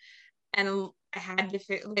from. And I had to,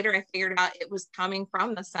 later I figured out it was coming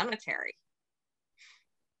from the cemetery.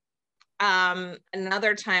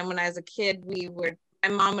 Another time when I was a kid, my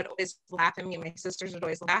mom would always laugh at me, my sisters would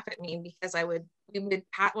always laugh at me because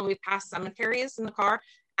when we pass cemeteries in the car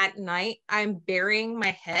at night, I'm burying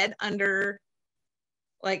my head under,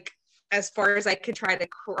 like, as far as I could try to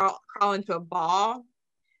crawl into a ball.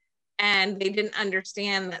 And they didn't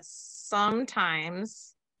understand that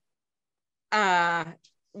sometimes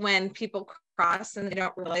when people cross and they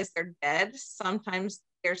don't realize they're dead, sometimes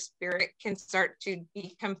their spirit can start to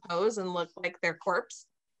decompose and look like their corpse.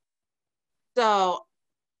 So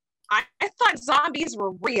I thought zombies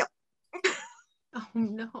were real. Oh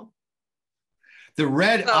no. The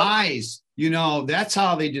red eyes, that's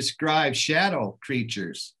how they describe shadow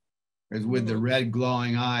creatures, is with the red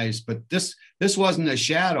glowing eyes. But this wasn't a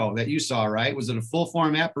shadow that you saw, right? Was it a full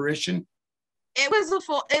form apparition? It was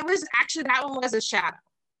actually, that one was a shadow.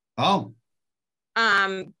 Oh.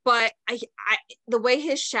 But I the way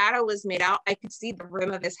his shadow was made out, I could see the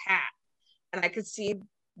rim of his hat, and I could see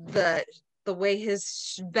the way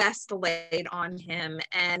his vest laid on him.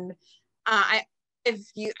 And I think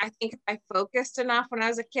if I focused enough when I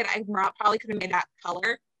was a kid, I probably could have made out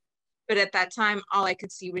color. But at that time, all I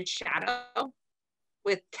could see was shadow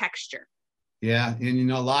with texture. Yeah,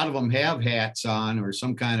 and a lot of them have hats on or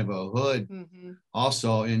some kind of a hood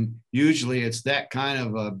also. And usually it's that kind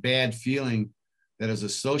of a bad feeling that is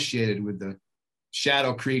associated with the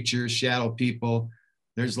shadow creatures, shadow people.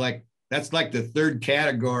 That's like the third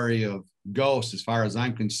category of ghosts, as far as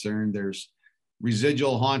I'm concerned. There's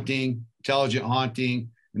residual haunting, intelligent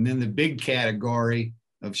haunting, and then the big category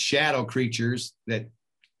of shadow creatures that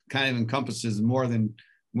kind of encompasses more than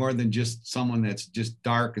just someone that's just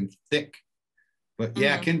dark and thick. But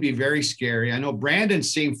yeah, it can be very scary. I know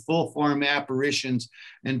Brandon's seen full form apparitions,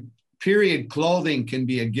 and period clothing can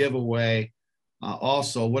be a giveaway.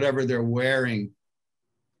 Also, whatever they're wearing.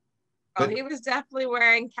 But he was definitely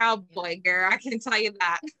wearing cowboy gear. I can tell you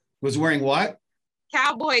that. Was wearing what?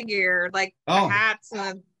 Cowboy gear, like the hats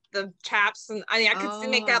and the chaps, and I could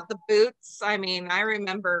make out the boots. I mean, I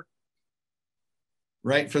remember.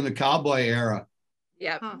 Right from the cowboy era.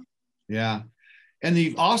 Yep. Huh. Yeah. And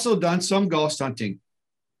you've also done some ghost hunting.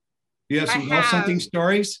 You have some ghost hunting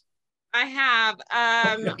stories? I have.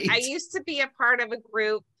 Right. I used to be a part of a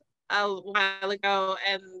group a while ago,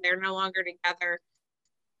 and they're no longer together.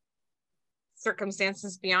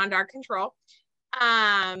 Circumstances beyond our control.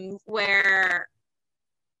 Where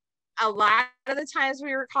a lot of the times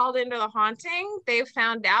we were called into the haunting, they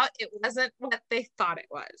found out it wasn't what they thought it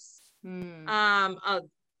was.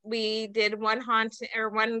 We did one haunting, or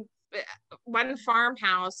one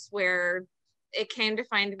farmhouse, where it came to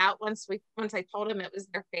find out once I told them it was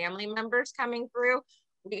their family members coming through,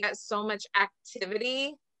 we got so much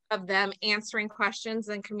activity of them answering questions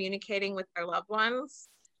and communicating with their loved ones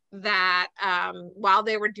that while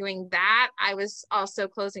they were doing that, I was also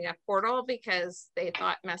closing a portal because they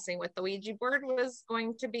thought messing with the Ouija board was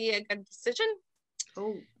going to be a good decision.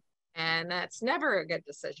 Oh. And that's never a good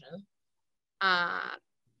decision.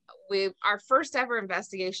 Our first ever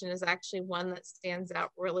investigation is actually one that stands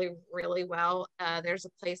out really, really well. There's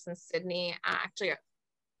a place in Sydney, actually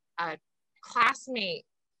a classmate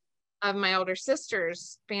of my older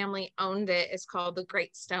sister's family owned it. It's called the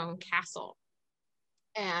Great Stone Castle.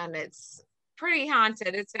 And it's pretty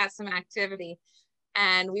haunted. It's got some activity.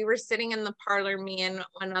 And we were sitting in the parlor, me and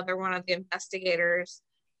one of the investigators,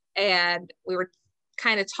 and we were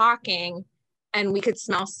kind of talking, and we could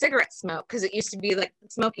smell cigarette smoke because it used to be like the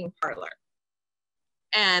smoking parlor.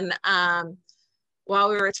 And while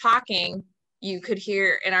we were talking, you could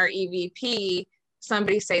hear in our EVP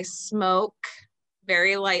somebody say smoke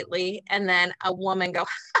very lightly, and then a woman go,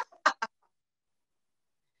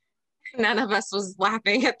 none of us was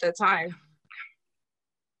laughing at the time.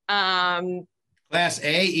 Class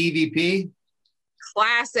A EVP?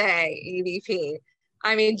 Class A EVP.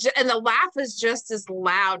 I mean, and the laugh was just as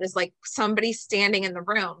loud as like somebody standing in the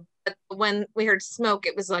room. But when we heard smoke,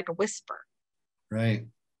 it was like a whisper. Right.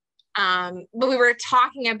 But we were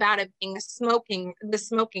talking about it being the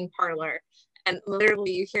smoking parlor. And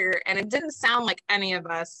literally you hear, and it didn't sound like any of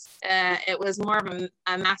us. It was more of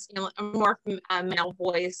a masculine, more a male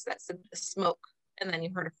voice that said the smoke. And then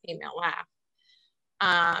you heard a female laugh.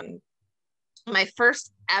 My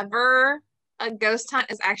first ever ghost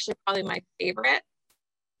hunt is actually probably my favorite.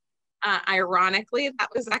 Ironically, that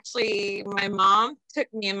was actually my mom took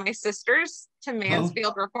me and my sisters to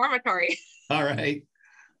Mansfield Reformatory. All right.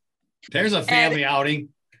 There's a family outing.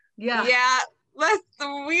 Yeah. Yeah. That's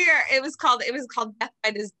weird. It was called Death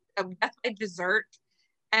by Dessert.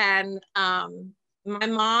 And my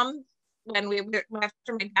mom,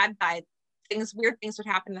 after my dad died, weird things would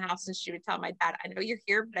happen in the house, and she would tell my dad, I know you're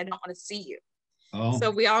here, but I don't want to see you. Oh.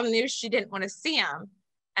 So we all knew she didn't want to see him.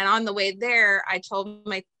 And on the way there, I told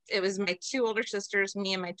it was my two older sisters,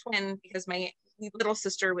 me and my twin, because my little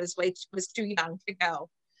sister was too young to go.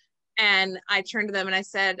 And I turned to them and I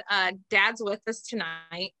said, Dad's with us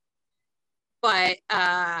tonight, but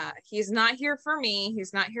he's not here for me.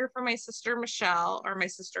 He's not here for my sister Michelle, or my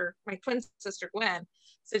twin sister Gwen.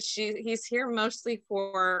 So he's here mostly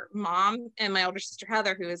for Mom and my older sister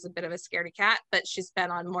Heather, who is a bit of a scaredy cat, but she's been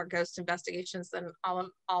on more ghost investigations than all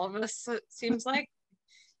of us, it seems like.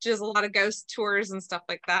 She does a lot of ghost tours and stuff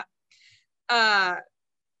like that.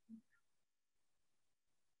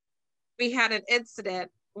 We had an incident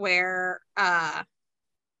where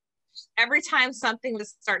every time something would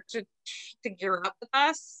start to gear up with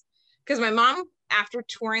us, because my mom, after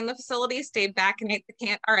touring the facility, stayed back and ate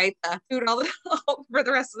the food all for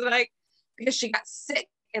the rest of the night because she got sick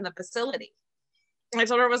in the facility. And I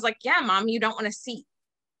told her, I was like, yeah, Mom, you don't want to see.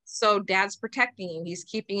 So Dad's protecting you. He's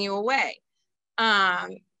keeping you away.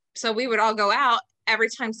 So we would all go out every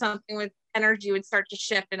time something with energy would start to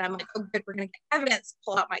shift. And I'm like, oh, good, we're going to get evidence,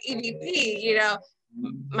 pull out my EVP, you know.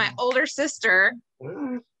 My older sister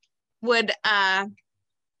would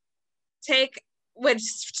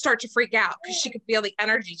start to freak out because she could feel the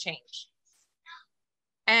energy change.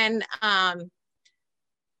 And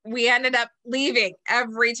we ended up leaving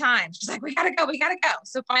every time. She's like, we gotta go.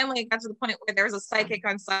 So finally it got to the point where there was a psychic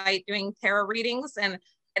on site doing tarot readings, and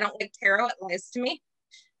I don't like tarot, it lies to me.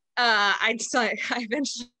 We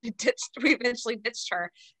eventually ditched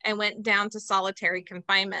her and went down to solitary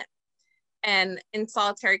confinement. And in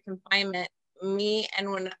solitary confinement, when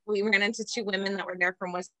we ran into two women that were there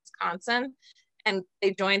from Wisconsin, and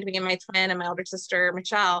they joined me and my twin and my older sister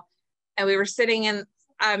Michelle, and we were sitting in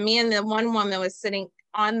me and the one woman was sitting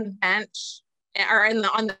on the bench or on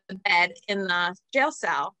the bed in the jail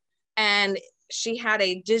cell, and she had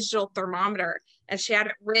a digital thermometer, and she had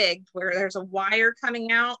it rigged where there's a wire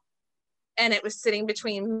coming out, and it was sitting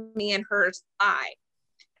between me and her eye.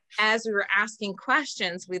 As we were asking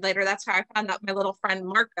questions, that's how I found out my little friend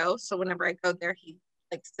Marco. So whenever I go there, he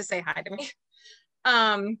likes to say hi to me.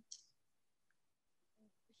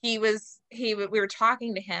 We were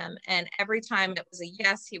talking to him, and every time it was a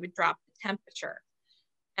yes, he would drop the temperature.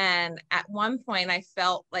 And at one point I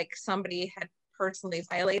felt like somebody had personally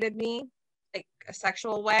violated me, like a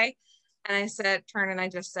sexual way. And I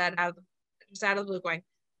just said out of the blue going,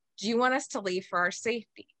 do you want us to leave for our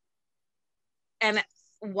safety? And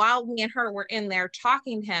while me and her were in there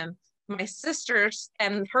talking to him, my sisters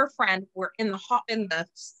and her friend were in the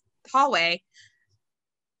hallway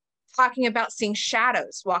talking about seeing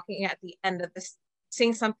shadows walking at the end of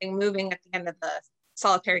seeing something moving at the end of the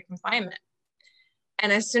solitary confinement.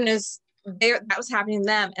 And as soon as that was happening to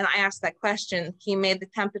them, and I asked that question, he made the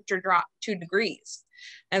temperature drop 2 degrees.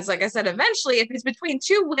 And it's like I said, eventually, if it's between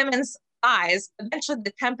two women's eyes, eventually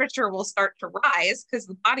the temperature will start to rise because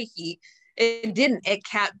the body heat. It didn't. It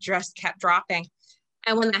kept dropping.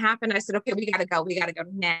 And when that happened, I said, okay, we got to go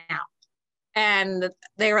now. And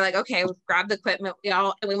they were like, okay, we grabbed the equipment. We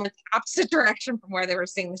went the opposite direction from where they were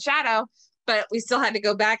seeing the shadow, but we still had to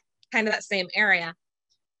go back kind of that same area.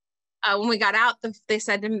 When we got out, they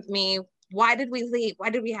said to me, why did we leave? Why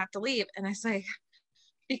did we have to leave? And I said,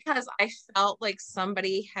 because I felt like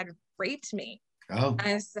somebody had raped me. Oh. And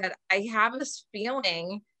I said, I have this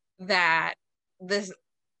feeling that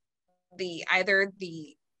either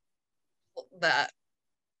the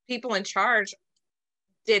people in charge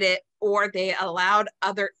did it, or they allowed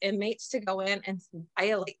other inmates to go in and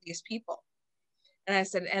violate these people. And I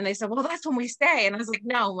said, and they said, well, that's when we stay. And I was like,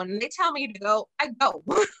 no, when they tell me to go, I go.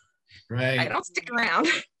 Right. I don't stick around.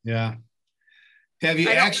 Yeah. Have you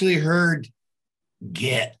actually heard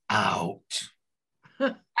 "get out"?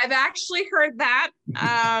 I've actually heard that.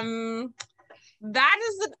 That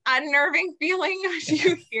is an unnerving feeling when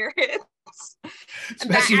you hear it.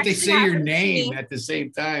 Especially if they say your name at the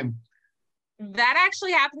same time. That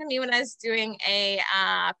actually happened to me when I was doing a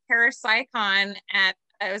parapsychon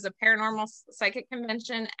it was a paranormal psychic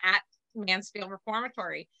convention at Mansfield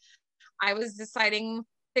Reformatory. I was deciding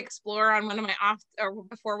to explore on one of my one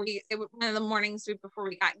of the mornings before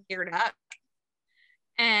we got geared up.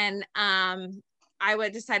 And I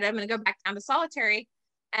would decide I'm going to go back down to solitary.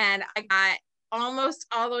 And I got almost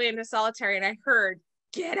all the way into solitary, and I heard,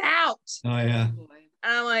 "Get out." Oh, yeah. And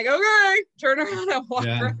I'm like, okay, turn around and walk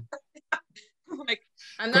around. I'm like,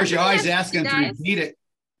 of course, you're always asking to repeat it.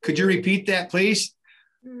 Could you repeat that, please?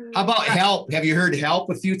 How about help? Have you heard help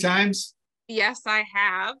a few times? Yes, I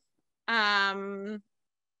have. Down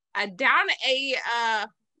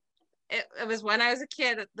it was when I was a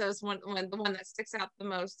kid. Those when the one that sticks out the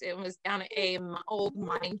most. It was down at a old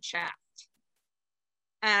mine shaft.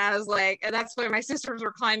 And I was like, and that's where my sisters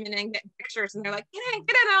were climbing in, getting pictures, and they're like, get in,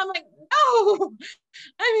 get in. And I'm like, no,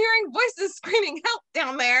 I'm hearing voices screaming help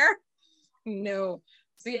down there. No.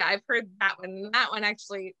 So yeah, I've heard that one. That one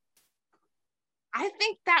actually, I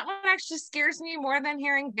think that one actually scares me more than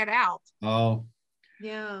hearing Get Out. Oh.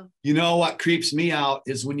 Yeah. You know what creeps me out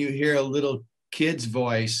is when you hear a little kid's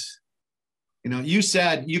voice. You know, you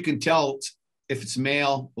said you can tell if it's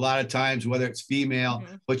male a lot of times, whether it's female,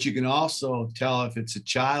 but you can also tell if it's a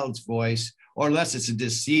child's voice, or unless it's a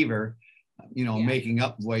deceiver, you know, making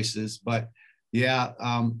up voices. But yeah,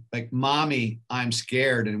 like mommy, I'm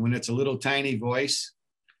scared. And when it's a little tiny voice,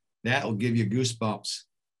 that will give you goosebumps.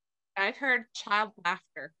 I've heard child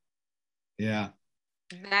laughter. Yeah.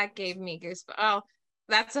 That gave me goosebumps. Oh,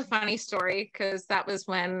 that's a funny story, because that was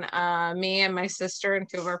when me and my sister and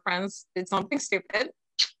 2 of our friends did something stupid.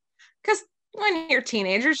 Because when you're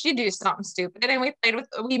teenagers, you do something stupid, and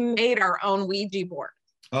we made our own Ouija board.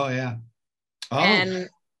 Oh yeah. Oh. And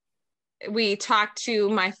we talked to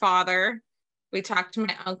my father, we talked to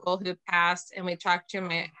my uncle who passed, and we talked to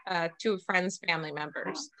my 2 friends' family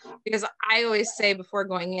members. Because I always say before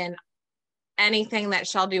going in, anything that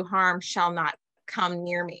shall do harm shall not come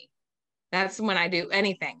near me. That's when I do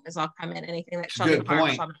anything, is I'll come in. Anything that shall do harm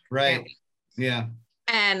shall not come near me. Yeah.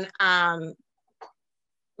 And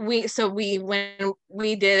when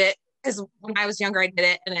we did it, because when I was younger, I did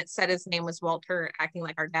it, and it said his name was Walter, acting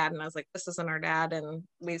like our dad, and I was like, this isn't our dad. And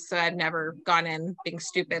so I'd never gone in being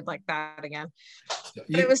stupid like that again.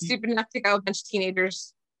 But it was stupid enough to go, a bunch of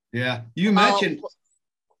teenagers. Yeah. You mentioned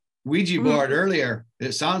Ouija board earlier.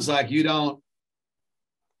 It sounds like you don't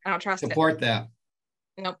I don't trust support that.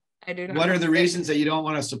 Nope, I do not. What are the reasons that you don't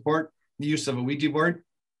want to support the use of a Ouija board?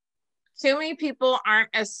 Too many people aren't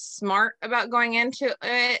as smart about going into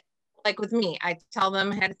it. Like with me, I tell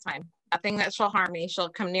them ahead of time, nothing that shall harm me shall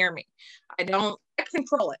come near me. I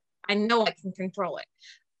control it. I know I can control it.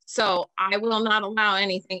 So I will not allow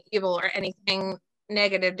anything evil or anything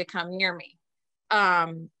negative to come near me.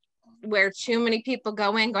 Where too many people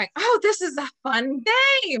go in going, oh, this is a fun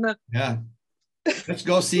game. Yeah. Let's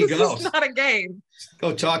go see ghosts. It's not a game.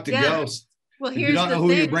 Go talk to ghosts. Well, you don't know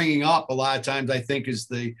who you're bringing up. A lot of times, I think, is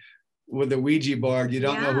with the Ouija board, you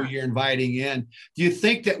don't know who you're inviting in. Do you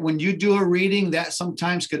think that when you do a reading, that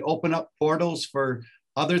sometimes could open up portals for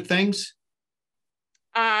other things?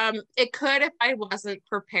 It could if I wasn't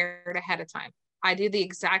prepared ahead of time. I do the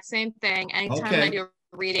exact same thing. Anytime I do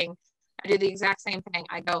a reading, I do the exact same thing.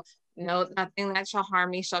 I go, no, nothing that shall harm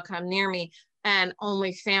me shall come near me, and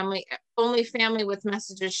only family with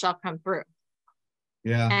messages shall come through.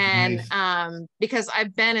 Yeah. And nice. Because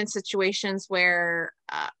I've been in situations where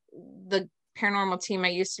the paranormal team I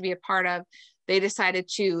used to be a part of, they decided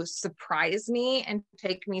to surprise me and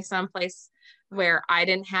take me someplace where I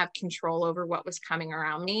didn't have control over what was coming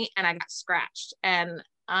around me, and I got scratched. And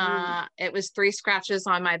it was 3 scratches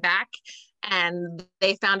on my back, and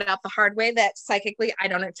they found out the hard way that psychically I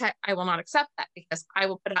will not accept that, because I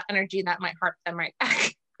will put out energy that might harp them right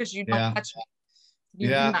back, because you don't touch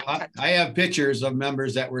me. I have pictures of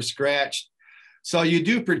members that were scratched. So you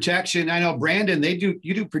do protection. I know Brandon, you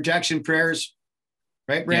do protection prayers,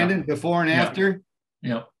 right, Brandon? Before and after?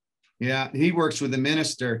 Yeah. Yeah, he works with a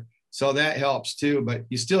minister, so that helps too. But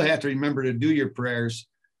you still have to remember to do your prayers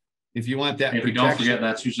if you want that. If you don't forget,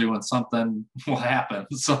 that's usually when something will happen.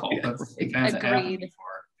 So that's kind of happened before.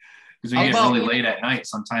 Because we get really late at night,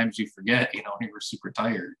 sometimes you forget, you were super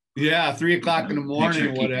tired. Yeah, 3 o'clock in the morning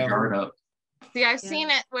or whatever. Guard up. See, I've seen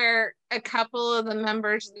it where a couple of the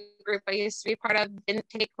members of the group I used to be part of didn't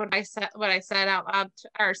take what I said out loud,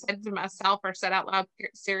 or said to myself, or said out loud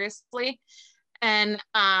seriously. And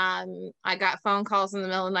I got phone calls in the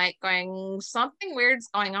middle of the night going, something weird's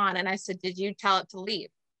going on. And I said, did you tell it to leave?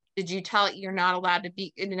 Did you tell it you're not allowed to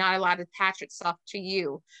attach itself to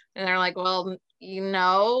you? And they're like, well, And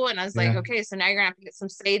I was like, okay, so now you're gonna have to get some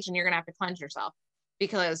sage and you're gonna have to cleanse yourself,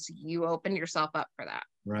 because you opened yourself up for that.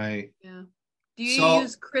 Right. Yeah. Do you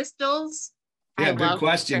use crystals? Yeah, good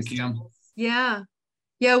question, Kim. Yeah.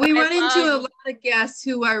 Yeah, we run into a lot of guests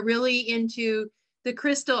who are really into the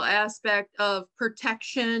crystal aspect of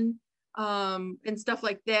protection and stuff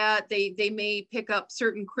like that. They may pick up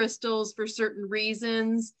certain crystals for certain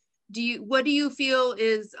reasons. What do you feel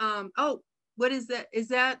is what is that? Is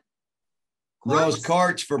that quartz? Rose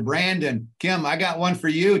quartz for Brandon. Kim, I got one for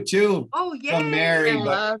you too. Oh yeah. From Mary,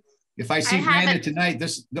 but if I see Brandon tonight,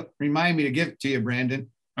 this remind me to give it to you, Brandon.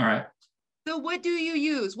 All right. So what do you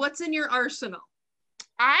use? What's in your arsenal?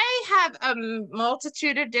 I have a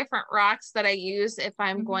multitude of different rocks that I use if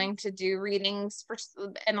I'm going to do readings for,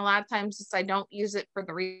 and a lot of times I don't use it for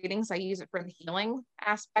the readings. I use it for the healing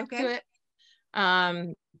aspect to it.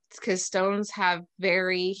 Because stones have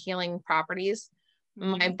very healing properties.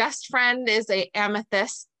 My best friend is a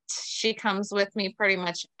amethyst. She comes with me pretty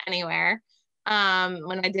much anywhere.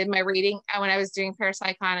 When I did my reading, when I was doing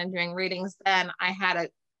parapsychon and doing readings, then I had a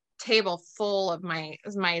table full of my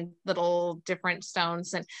little different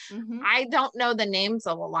stones, and I don't know the names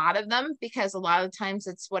of a lot of them because a lot of times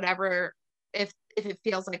it's whatever, if it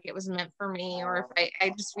feels like it was meant for me, or if I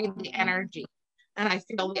just read the energy and I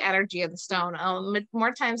feel the energy of the stone.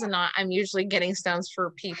 More times than not, I'm usually getting stones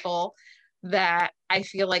for people that I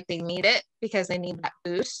feel like they need it because they need that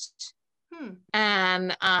boost,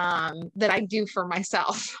 and that I do for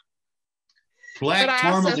myself. Black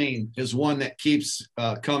tourmaline is one that keeps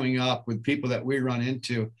coming up with people that we run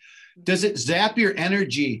into. Does it zap your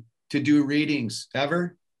energy to do readings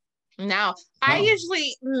ever? No, I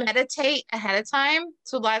usually meditate ahead of time.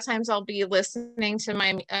 So a lot of times I'll be listening to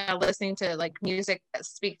like music that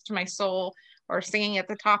speaks to my soul, or singing at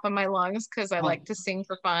the top of my lungs because I like to sing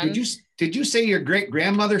for fun. Did you say your great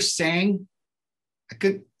grandmother sang?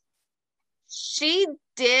 She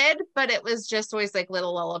did, but it was just always like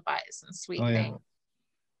little lullabies and sweet things.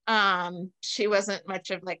 She wasn't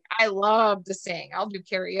much of like, I love to sing. I'll do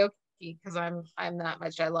karaoke because I'm that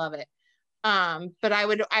much. I love it. But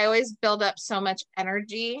I always build up so much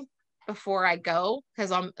energy before I go,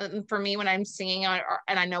 because for me, when I'm singing and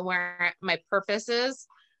I know where my purpose is,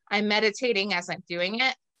 I'm meditating as I'm doing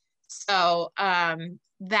it. So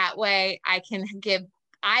that way I can give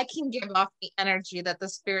off the energy that the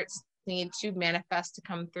spirits need to manifest to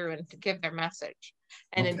come through and to give their message,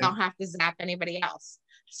 and it don't have to zap anybody else.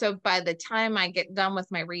 So by the time I get done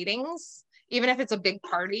with my readings, even if it's a big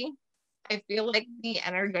party, I feel like the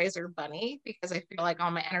Energizer Bunny, because I feel like all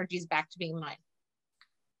my energy is back to being mine.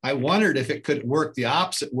 I wondered if it could work the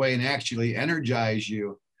opposite way and actually energize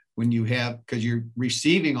you when you because you're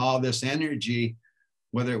receiving all this energy,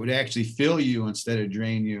 whether it would actually fill you instead of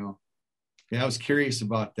drain you. Yeah, I was curious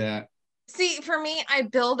about that. See, for me, I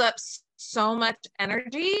build up so much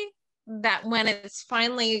energy that when it's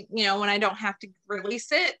finally, when I don't have to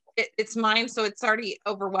release it, it's mine. So it's already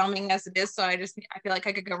overwhelming as it is. So I feel like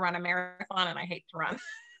I could go run a marathon, and I hate to run.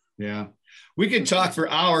 Yeah, we could talk for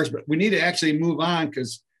hours, but we need to actually move on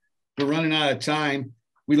because we're running out of time.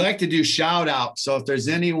 We like to do shout outs. So if there's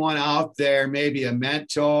anyone out there, maybe a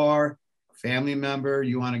mentor, family member,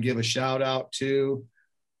 you want to give a shout out to,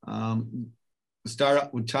 start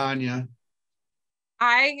up with Tonya.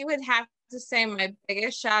 I would have to say my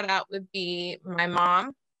biggest shout out would be my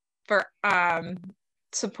mom for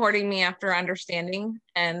supporting me after understanding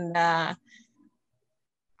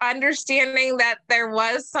understanding that there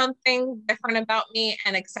was something different about me,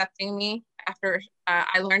 and accepting me after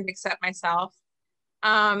I learned to accept myself.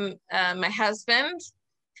 My husband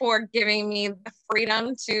for giving me the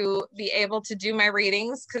freedom to be able to do my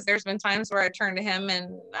readings, because there's been times where I turned to him, and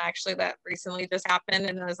actually that recently just happened,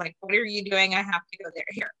 and I was like, what are you doing? I have to go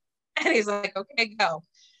here. And he's like, okay, go.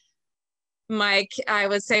 I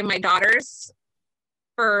would say my daughters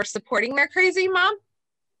for supporting their crazy mom.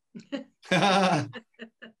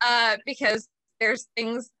 Because there's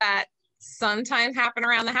things that sometimes happen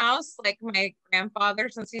around the house. Like my grandfather,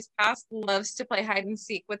 since he's passed, loves to play hide and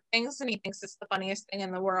seek with things, and he thinks it's the funniest thing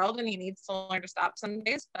in the world, and he needs to learn to stop some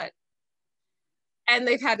days, and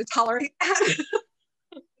they've had to tolerate that.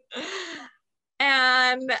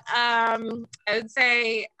 And I would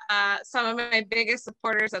say some of my biggest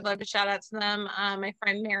supporters, I'd love to shout out to them. My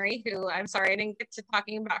friend Mary, who I'm sorry I didn't get to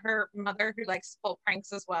talking about her mother, who likes to pull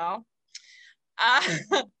pranks as well.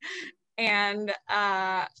 And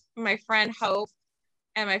my friend Hope,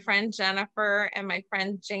 and my friend Jennifer, and my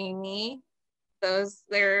friend Jamie.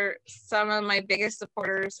 They're some of my biggest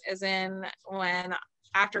supporters, as in when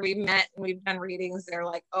after we met and we've done readings, they're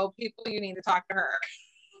like, oh, people, you need to talk to her.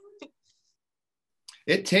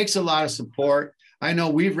 It takes a lot of support. I know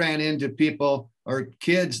we've ran into people or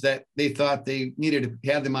kids that they thought they needed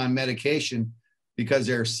to have them on medication because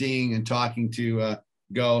they're seeing and talking to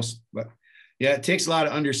ghosts. But yeah, it takes a lot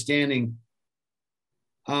of understanding.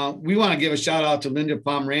 We want to give a shout out to Linda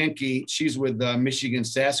Pomeranke. She's with the Michigan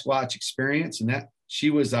Sasquatch Experience, and that she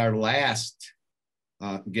was our last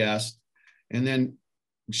guest. And then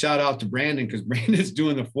shout out to Brandon, because Brandon's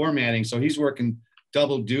doing the formatting, so he's working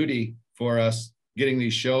double duty for us, getting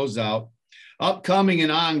these shows out. Upcoming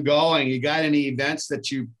and ongoing, you got any events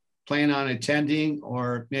that you plan on attending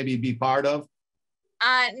or maybe be part of?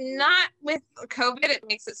 Not with COVID. It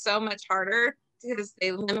makes it so much harder because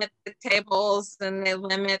they limit the tables and they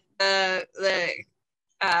limit the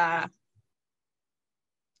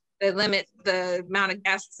amount of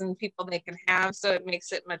guests and people they can have. So it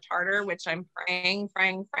makes it much harder, which I'm praying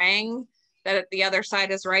that the other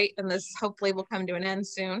side is right. And this hopefully will come to an end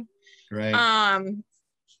soon. Right.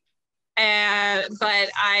 But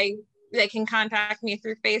they can contact me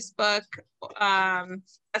through Facebook.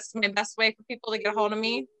 That's my best way for people to get a hold of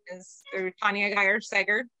me is through Tonya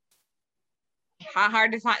Geier-Seger. Not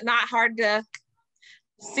hard to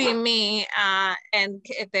see me. And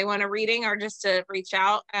if they want a reading or just to reach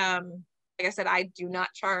out, like I said, I do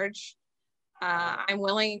not charge. I'm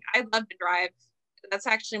willing. I love to drive. That's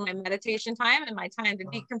actually my meditation time and my time to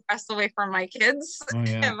decompress away from my kids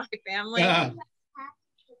and my family. Yeah.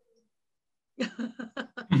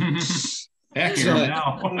 Excellent.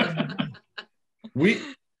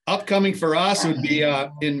 Upcoming for us would be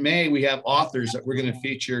in May. We have authors that we're going to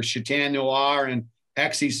feature: Chatan Noir and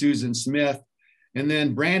Exie Susan Smith. And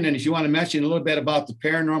then Brandon, if you want to mention a little bit about the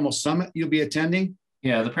Paranormal Summit you'll be attending.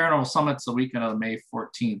 Yeah, the Paranormal Summit's the weekend of May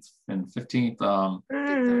 14th and 15th.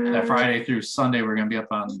 That Friday through Sunday, we're going to be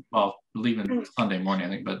up on, leaving Sunday morning, I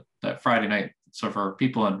think, but that Friday night. So for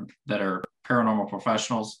people that are paranormal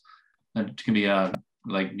professionals, that can be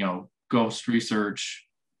ghost research,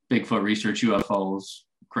 Bigfoot research, UFOs,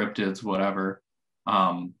 cryptids, whatever.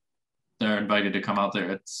 They're invited to come out there.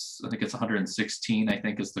 I think it's 116, I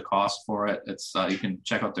think is the cost for it. It's you can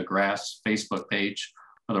check out the Grass Facebook page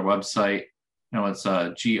or their website. It's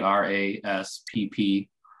GRASPP.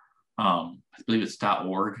 I believe it's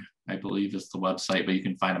 .org, I believe is the website, but you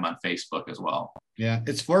can find them on Facebook as well. Yeah,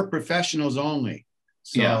 it's for professionals only.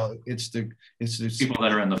 So it's the people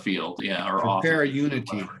that are in the field, or prepare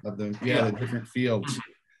unity of the different fields.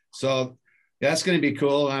 So that's going to be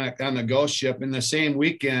cool on the ghost ship. In the same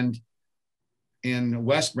weekend in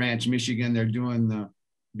West Branch, Michigan, they're doing the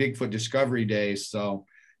Bigfoot Discovery Days. So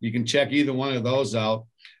you can check either one of those out.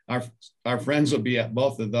 Our friends will be at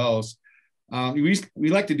both of those. We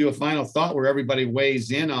like to do a final thought where everybody weighs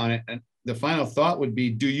in on it. And the final thought would be,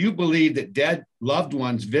 do you believe that dead loved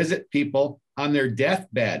ones visit people on their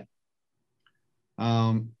deathbed?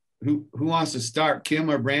 Who wants to start,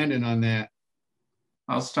 Kim or Brandon, on that?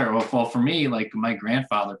 I'll start. Well, for me, like my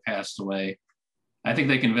grandfather passed away. I think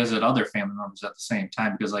they can visit other family members at the same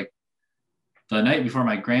time, because like the night before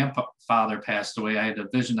my grandfather passed away, I had a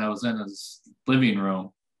vision that was in his living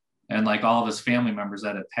room, and like all of his family members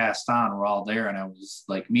that had passed on were all there, and I was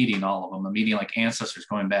like meeting all of them. I'm meeting like ancestors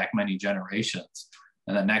going back many generations.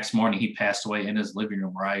 And the next morning he passed away in his living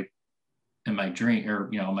room, where in my dream,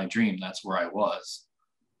 that's where I was.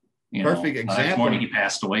 Perfect example. The next morning he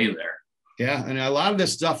passed away there. Yeah, and a lot of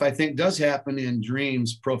this stuff I think does happen in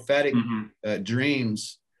dreams, prophetic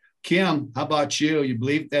dreams. Kim, how about you? You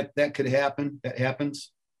believe that could happen? That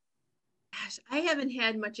happens? Gosh, I haven't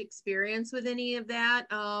had much experience with any of that.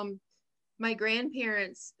 My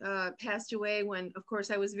grandparents passed away when, of course,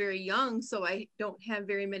 I was very young, so I don't have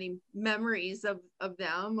very many memories of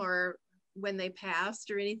them or when they passed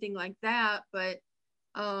or anything like that. But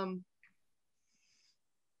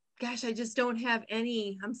gosh, I just don't have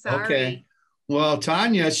any. I'm sorry. Okay. Well,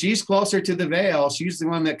 Tonya, she's closer to the veil. She's the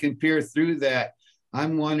one that can peer through that.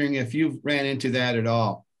 I'm wondering if you've ran into that at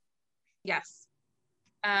all. Yes.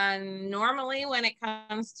 Normally when it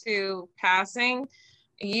comes to passing,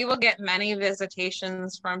 you will get many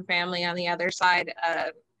visitations from family on the other side.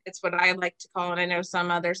 It's what I like to call, and I know some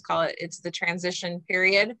others call it, it's the transition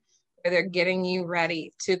period, where they're getting you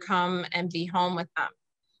ready to come and be home with them.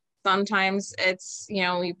 Sometimes it's,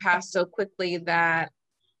 you pass so quickly that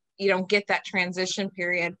you don't get that transition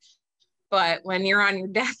period. But when you're on your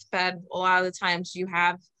deathbed, a lot of the times you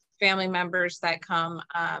have family members that come.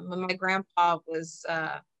 When my grandpa was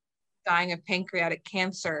dying of pancreatic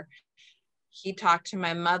cancer, he talked to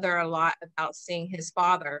my mother a lot about seeing his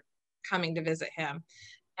father coming to visit him.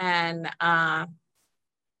 And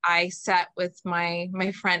I sat with my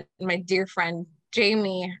friend, my dear friend,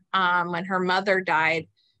 Jamie, when her mother died.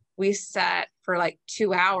 We sat for like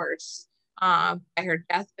 2 hours at her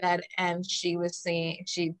deathbed, and she'd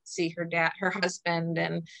see her dad, her husband,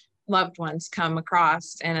 and loved ones come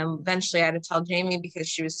across. And eventually I had to tell Jamie, because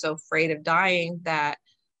she was so afraid of dying, that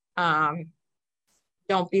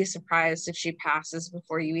don't be surprised if she passes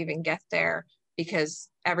before you even get there, because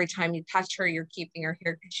every time you touch her, you're keeping her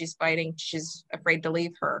here because she's fighting. She's afraid to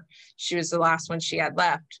leave her. She was the last one she had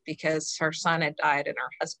left because her son had died and her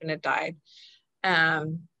husband had died.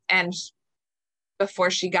 And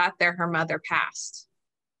before she got there, her mother passed.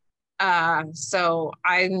 So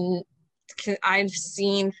I've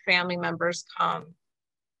seen family members come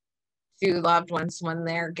to loved ones when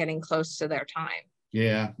they're getting close to their time.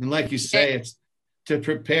 Yeah. And like you say, it's to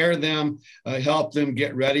prepare them, help them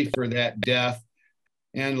get ready for that death.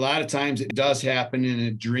 And a lot of times it does happen in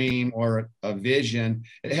a dream or a vision.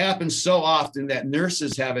 It happens so often that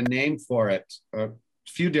nurses have a name for it, a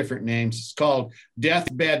few different names. It's called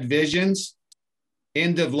deathbed visions,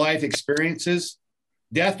 end of life experiences,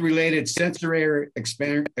 death-related sensory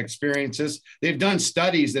experiences. They've done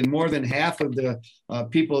studies, and more than half of the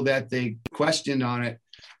people that they questioned on it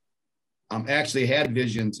actually had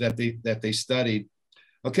visions that they studied.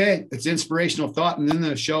 Okay, it's inspirational thought, and then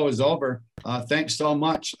the show is over. Thanks so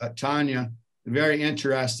much, Tonya. Very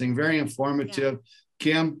interesting, very informative. Yeah.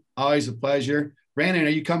 Kim, always a pleasure. Brandon, are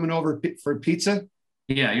you coming over for pizza?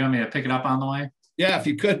 Yeah, you want me to pick it up on the way? Yeah, if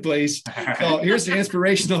you could, please. So here's the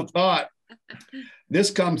inspirational thought.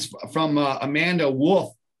 This comes from Amanda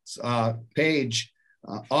Wolf's page.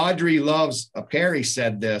 Audrey Loves Perry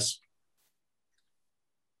said this.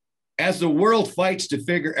 As the world fights to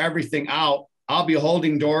figure everything out, I'll be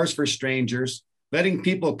holding doors for strangers, letting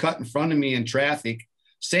people cut in front of me in traffic,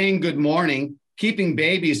 saying good morning, keeping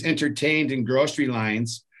babies entertained in grocery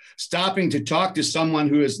lines, stopping to talk to someone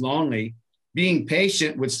who is lonely, being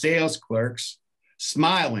patient with sales clerks,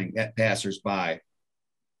 smiling at passersby.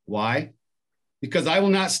 Why? Because I will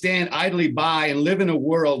not stand idly by and live in a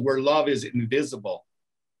world where love is invisible.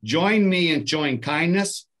 Join me in showing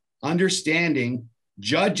kindness, understanding,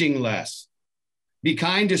 judging less. Be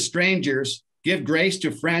kind to strangers. Give grace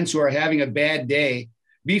to friends who are having a bad day.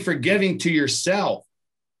 Be forgiving to yourself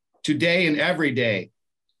today and every day.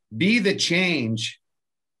 Be the change.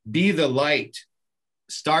 Be the light.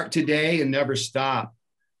 Start today and never stop.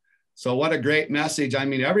 So what a great message. I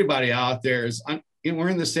mean, everybody out there we're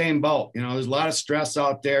in the same boat. You know, there's a lot of stress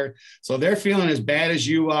out there. So they're feeling as bad as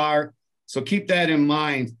you are. So keep that in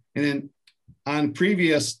mind. And then on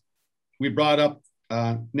previous, we brought up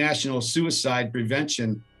National Suicide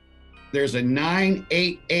Prevention. There's a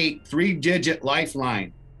 988 3-digit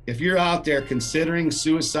lifeline. If you're out there considering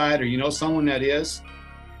suicide or you know someone that is,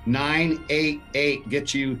 988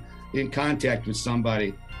 gets you in contact with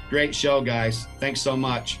somebody. Great show, guys. Thanks so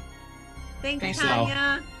much. Thanks,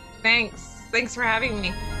 Tonya. Thanks for having me.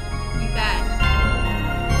 You bet.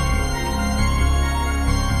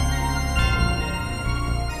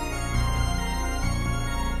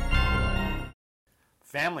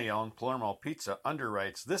 Family-owned Palermo Pizza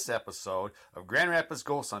underwrites this episode of Grand Rapids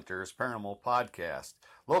Ghost Hunters Paranormal Podcast,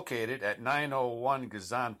 located at 901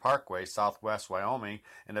 Gazan Parkway, Southwest Wyoming,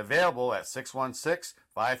 and available at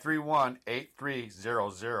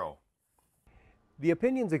 616-531-8300. The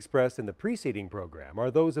opinions expressed in the preceding program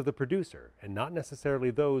are those of the producer and not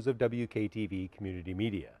necessarily those of WKTV Community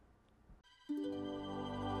Media.